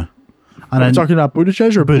Iowa. Are you talking about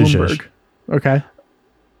Buttigieg or Bloomberg? Okay.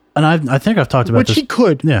 And I think I've talked about this. Which he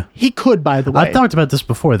could. Yeah. He could, by the way. I've talked about this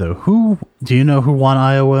before, though. Do you know who won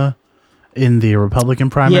Iowa in the Republican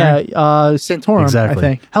primary? Yeah, Santorum, exactly. I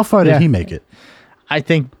think. How far did he make it? I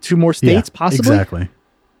think 2 more states, possibly. Exactly.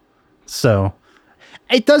 So.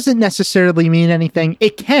 It doesn't necessarily mean anything.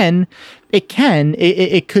 It can.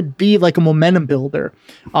 It could be like a momentum builder,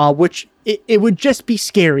 which it would just be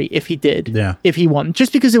scary if he did. Yeah. If he won.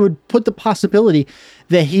 Just because it would put the possibility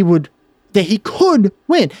that he could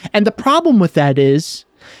win. And the problem with that is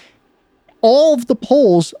all of the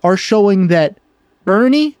polls are showing that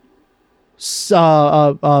Bernie,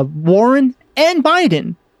 Warren, and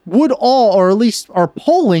Biden would all, or at least are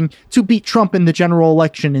polling to beat Trump in the general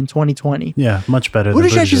election in 2020. Yeah, much better than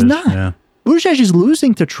Buttigieg is not. Yeah. Buttigieg is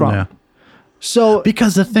losing to Trump. Yeah. So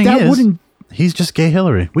because the thing is, he's just gay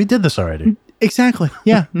Hillary. We did this already. Exactly.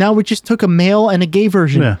 Yeah. Now we just took a male and a gay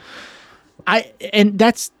version. Yeah. And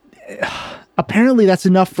that's apparently that's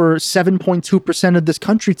enough for 7.2% of this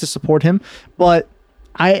country to support him. But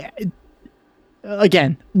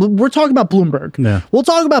again, we're talking about Bloomberg. Yeah. We'll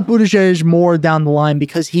talk about Buttigieg more down the line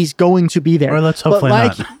because he's going to be there. Or let's hopefully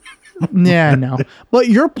not. Yeah, no. But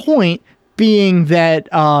your point being that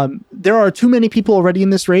there are too many people already in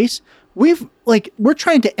this race, we're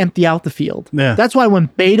trying to empty out the field. Yeah. That's why when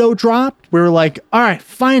Beto dropped, we were like, all right,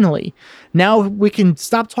 finally. Now we can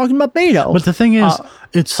stop talking about Beto. But the thing is,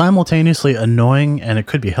 it's simultaneously annoying and it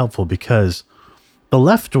could be helpful because the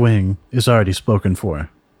left wing is already spoken for.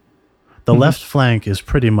 The left flank is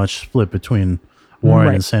pretty much split between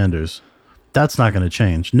Warren and Sanders. That's not going to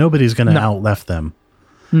change. Nobody's going to out-left them.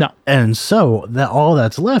 No. And so all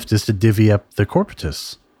that's left is to divvy up the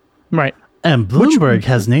corporatists. Right. And Bloomberg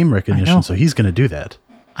has name recognition, so he's going to do that.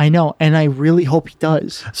 I know, and I really hope he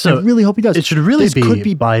does. So I really hope he does. It should really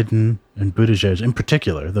be Biden and Buttigieg in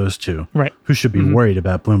particular, those two, right? Who should be worried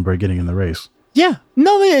about Bloomberg getting in the race. Yeah,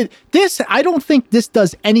 no, I don't think this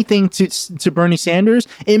does anything to Bernie Sanders.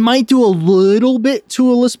 It might do a little bit to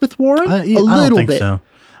Elizabeth Warren. I don't think so.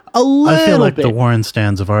 A little bit. I feel like the Warren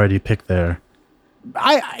stands have already picked their...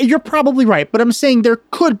 You're probably right, but I'm saying there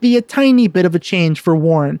could be a tiny bit of a change for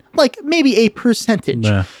Warren, like maybe a percentage.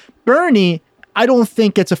 Yeah. Bernie, I don't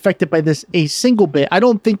think gets affected by this a single bit. I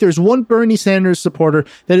don't think there's one Bernie Sanders supporter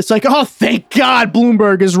that it's like, oh, thank God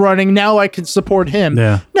Bloomberg is running. Now I can support him.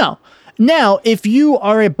 Yeah. No. Now, if you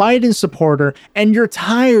are a Biden supporter and you're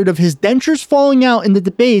tired of his dentures falling out in the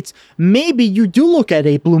debates, maybe you do look at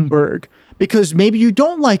a Bloomberg, because maybe you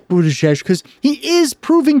don't like Buttigieg because he is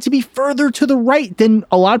proving to be further to the right than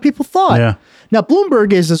a lot of people thought. Yeah. Now,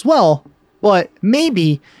 Bloomberg is as well, but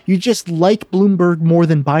maybe you just like Bloomberg more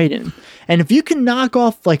than Biden. And if you can knock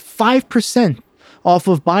off like 5% off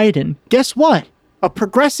of Biden, guess what? A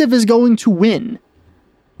progressive is going to win,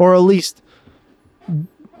 or at least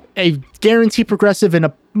a guaranteed progressive and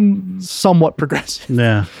a somewhat progressive.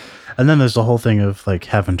 Yeah. And then there's the whole thing of like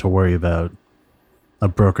having to worry about a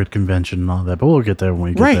brokered convention and all that, but we'll get there when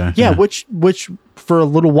we get there. Yeah, which for a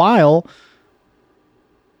little while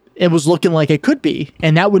it was looking like it could be,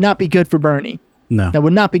 and that would not be good for Bernie. No. That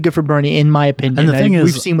would not be good for Bernie, in my opinion. And the thing is,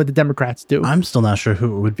 we've seen what the Democrats do. I'm still not sure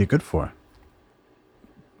who it would be good for.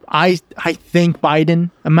 I think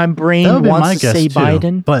Biden, and my brain wants to say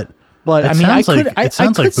Biden, but I mean, it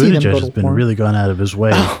sounds like Buttigieg has been really gone out of his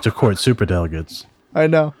way to court superdelegates. I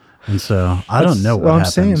know. And so I don't know what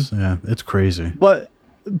happens. Saying. Yeah, it's crazy. But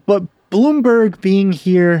Bloomberg being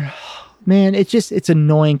here, man, it's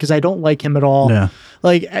annoying because I don't like him at all. Yeah.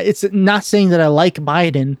 Like, it's not saying that I like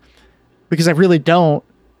Biden, because I really don't,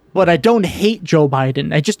 but I don't hate Joe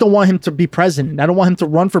Biden. I just don't want him to be president. I don't want him to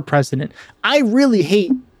run for president. I really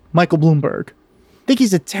hate Michael Bloomberg. I think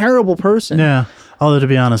he's a terrible person. Yeah. Although, to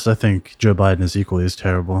be honest, I think Joe Biden is equally as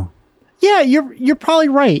terrible. Yeah, you're probably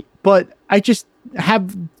right, but I just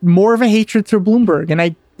have more of a hatred for Bloomberg,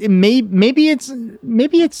 and maybe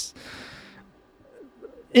it's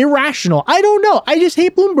irrational. I don't know. I just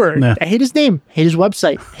hate Bloomberg. Nah. I hate his name, hate his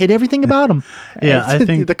website, hate everything about him. Yeah, I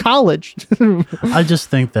think the college. I just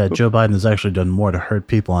think that Joe Biden has actually done more to hurt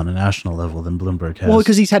people on a national level than Bloomberg has. Well,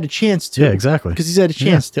 because he's had a chance to. Yeah, exactly. Because he's had a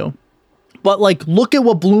chance to. But like, look at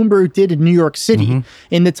what Bloomberg did in New York City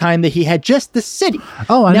in the time that he had just the city.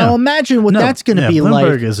 Oh, I know. Now imagine what that's going to be Bloomberg like.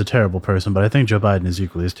 Bloomberg is a terrible person, but I think Joe Biden is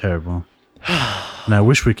equally as terrible. And I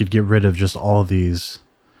wish we could get rid of just all these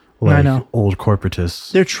old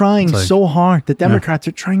corporatists. They're trying so hard. The Democrats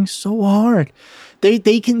are trying so hard.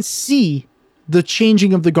 They can see the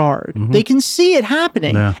changing of the guard. They can see it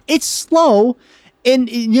happening. Yeah. It's slow, and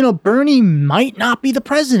Bernie might not be the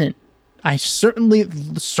president. I certainly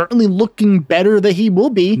looking better that he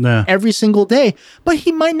will be every single day, but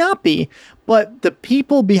he might not be. But the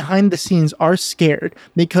people behind the scenes are scared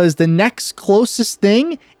because the next closest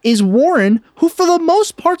thing is Warren, who for the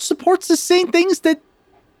most part supports the same things that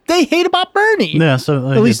they hate about Bernie. Yeah,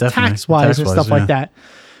 so at least tax-wise and stuff like that.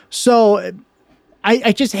 So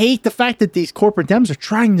I just hate the fact that these corporate Dems are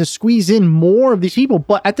trying to squeeze in more of these people,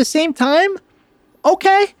 but at the same time,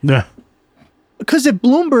 okay. Yeah. Because if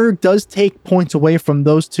Bloomberg does take points away from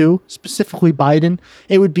those two, specifically Biden,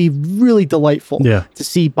 it would be really delightful to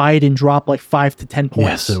see Biden drop like 5 to 10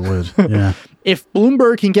 points. Yes, it would. Yeah. If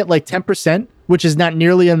Bloomberg can get like 10%, which is not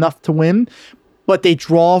nearly enough to win, but they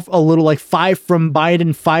draw a little like 5 from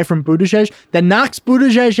Biden, 5 from Buttigieg, that knocks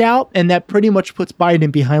Buttigieg out, and that pretty much puts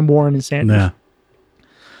Biden behind Warren and Sanders. Yeah.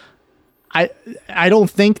 I don't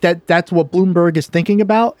think that that's what Bloomberg is thinking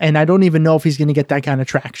about, and I don't even know if he's going to get that kind of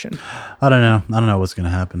traction. I don't know what's going to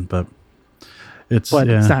happen, but it's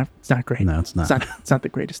not great. No, it's not. It's not the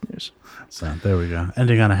greatest news. So there we go.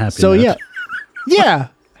 Ending on a happy note. So yeah,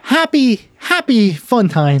 happy fun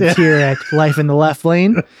times here at Life in the Left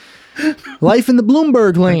Lane. Life in the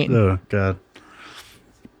Bloomberg lane. Oh God,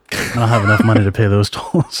 I don't have enough money to pay those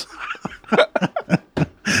tolls.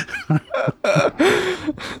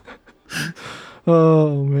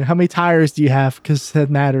 Oh man, how many tires do you have? Because that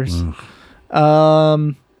matters.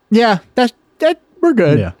 Yeah, that we're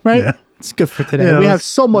good, right? Yeah. It's good for today. We have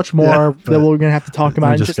so much more that we're gonna have to talk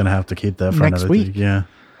about. We're just gonna have to keep that for next another week. Yeah.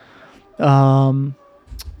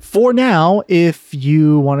 For now, if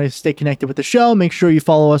you want to stay connected with the show, make sure you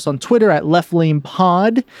follow us on Twitter at Left Lane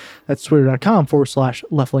Pod. That's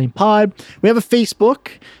twitter.com/Left Lane Pod. We have a Facebook.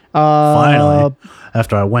 Finally,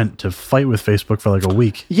 after I went to fight with Facebook for like a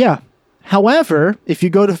week. Yeah. However, if you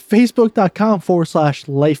go to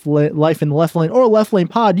facebook.com/life in the left lane or left lane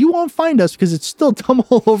pod, you won't find us because it's still Dumb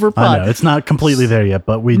All Over Pod. I know, it's not completely there yet,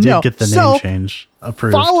 but we did get the name change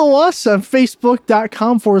approved. Follow us on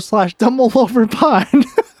facebook.com/Dumb All Over Pod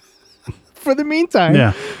for the meantime.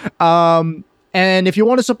 Yeah. And if you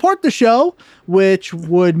want to support the show, which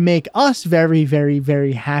would make us very, very,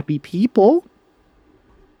 very happy people,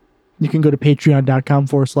 you can go to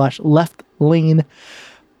patreon.com/left lane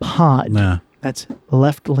pod. Yeah. That's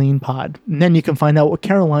left lane pod. And then you can find out what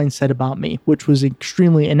Caroline said about me, which was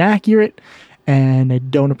extremely inaccurate and I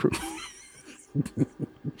don't approve.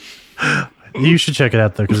 You should check it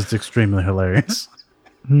out though, because it's extremely hilarious.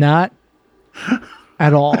 Not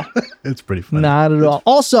at all. It's pretty funny. Not at all.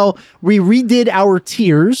 Also, we redid our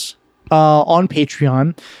tiers on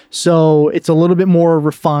Patreon, so it's a little bit more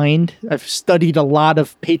refined. I've studied a lot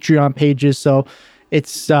of Patreon pages, so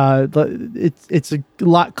it's a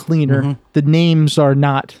lot cleaner. Mm-hmm. The names are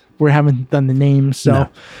not. We haven't done the names, so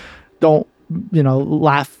don't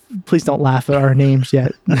laugh. Please don't laugh at our names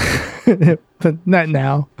yet. But not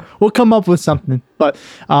now. We'll come up with something. But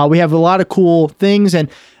we have a lot of cool things, and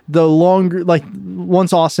the longer, like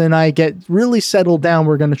once Austin and I get really settled down,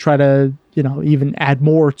 we're going to try to, even add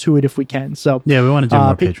more to it if we can. So yeah, we want to do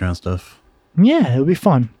more Patreon stuff. Yeah, it'll be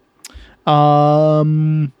fun.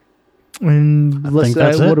 And let's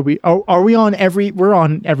what are we? Are we on every? We're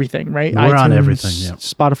on everything, right? We're on everything. Yeah.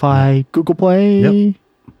 Spotify, Google Play. Yep.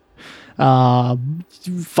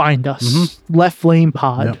 Find us, Left Lane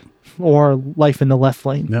Pod, or Life in the Left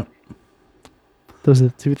Lane. Yep. Those are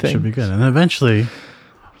the two things. Should be good. And eventually,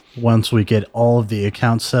 once we get all of the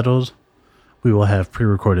accounts settled, we will have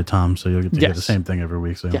pre-recorded Tom, so you'll get to get the same thing every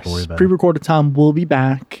week, so you don't have to worry about it. Pre-recorded Tom will be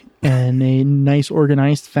back in a nice,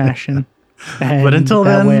 organized fashion. But until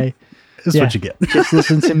then, it's what you get. Just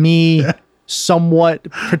listen to me somewhat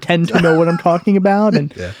pretend to know what I'm talking about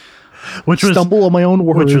and stumble on my own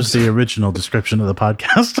words. Which was the original description of the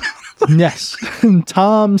podcast. Yes.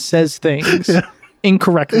 Tom says things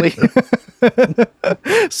incorrectly.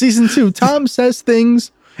 Season 2, Tom says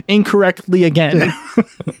things incorrectly again.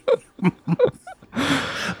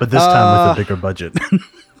 But this time with a bigger budget.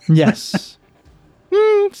 Yes.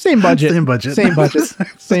 Same budget. Same budget. Same budget.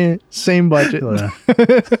 Same budget.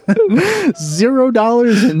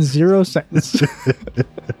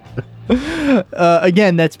 $0.00.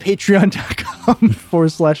 Again, that's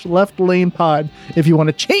patreon.com/left lane pod if you want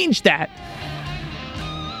to change that.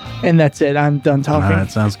 And that's it. I'm done talking. All right,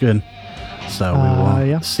 sounds good. So we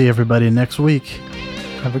will see everybody next week.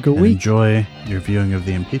 Have a good week. Enjoy your viewing of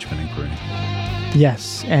the impeachment inquiry.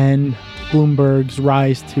 Yes, and Bloomberg's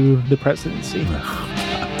rise to the presidency.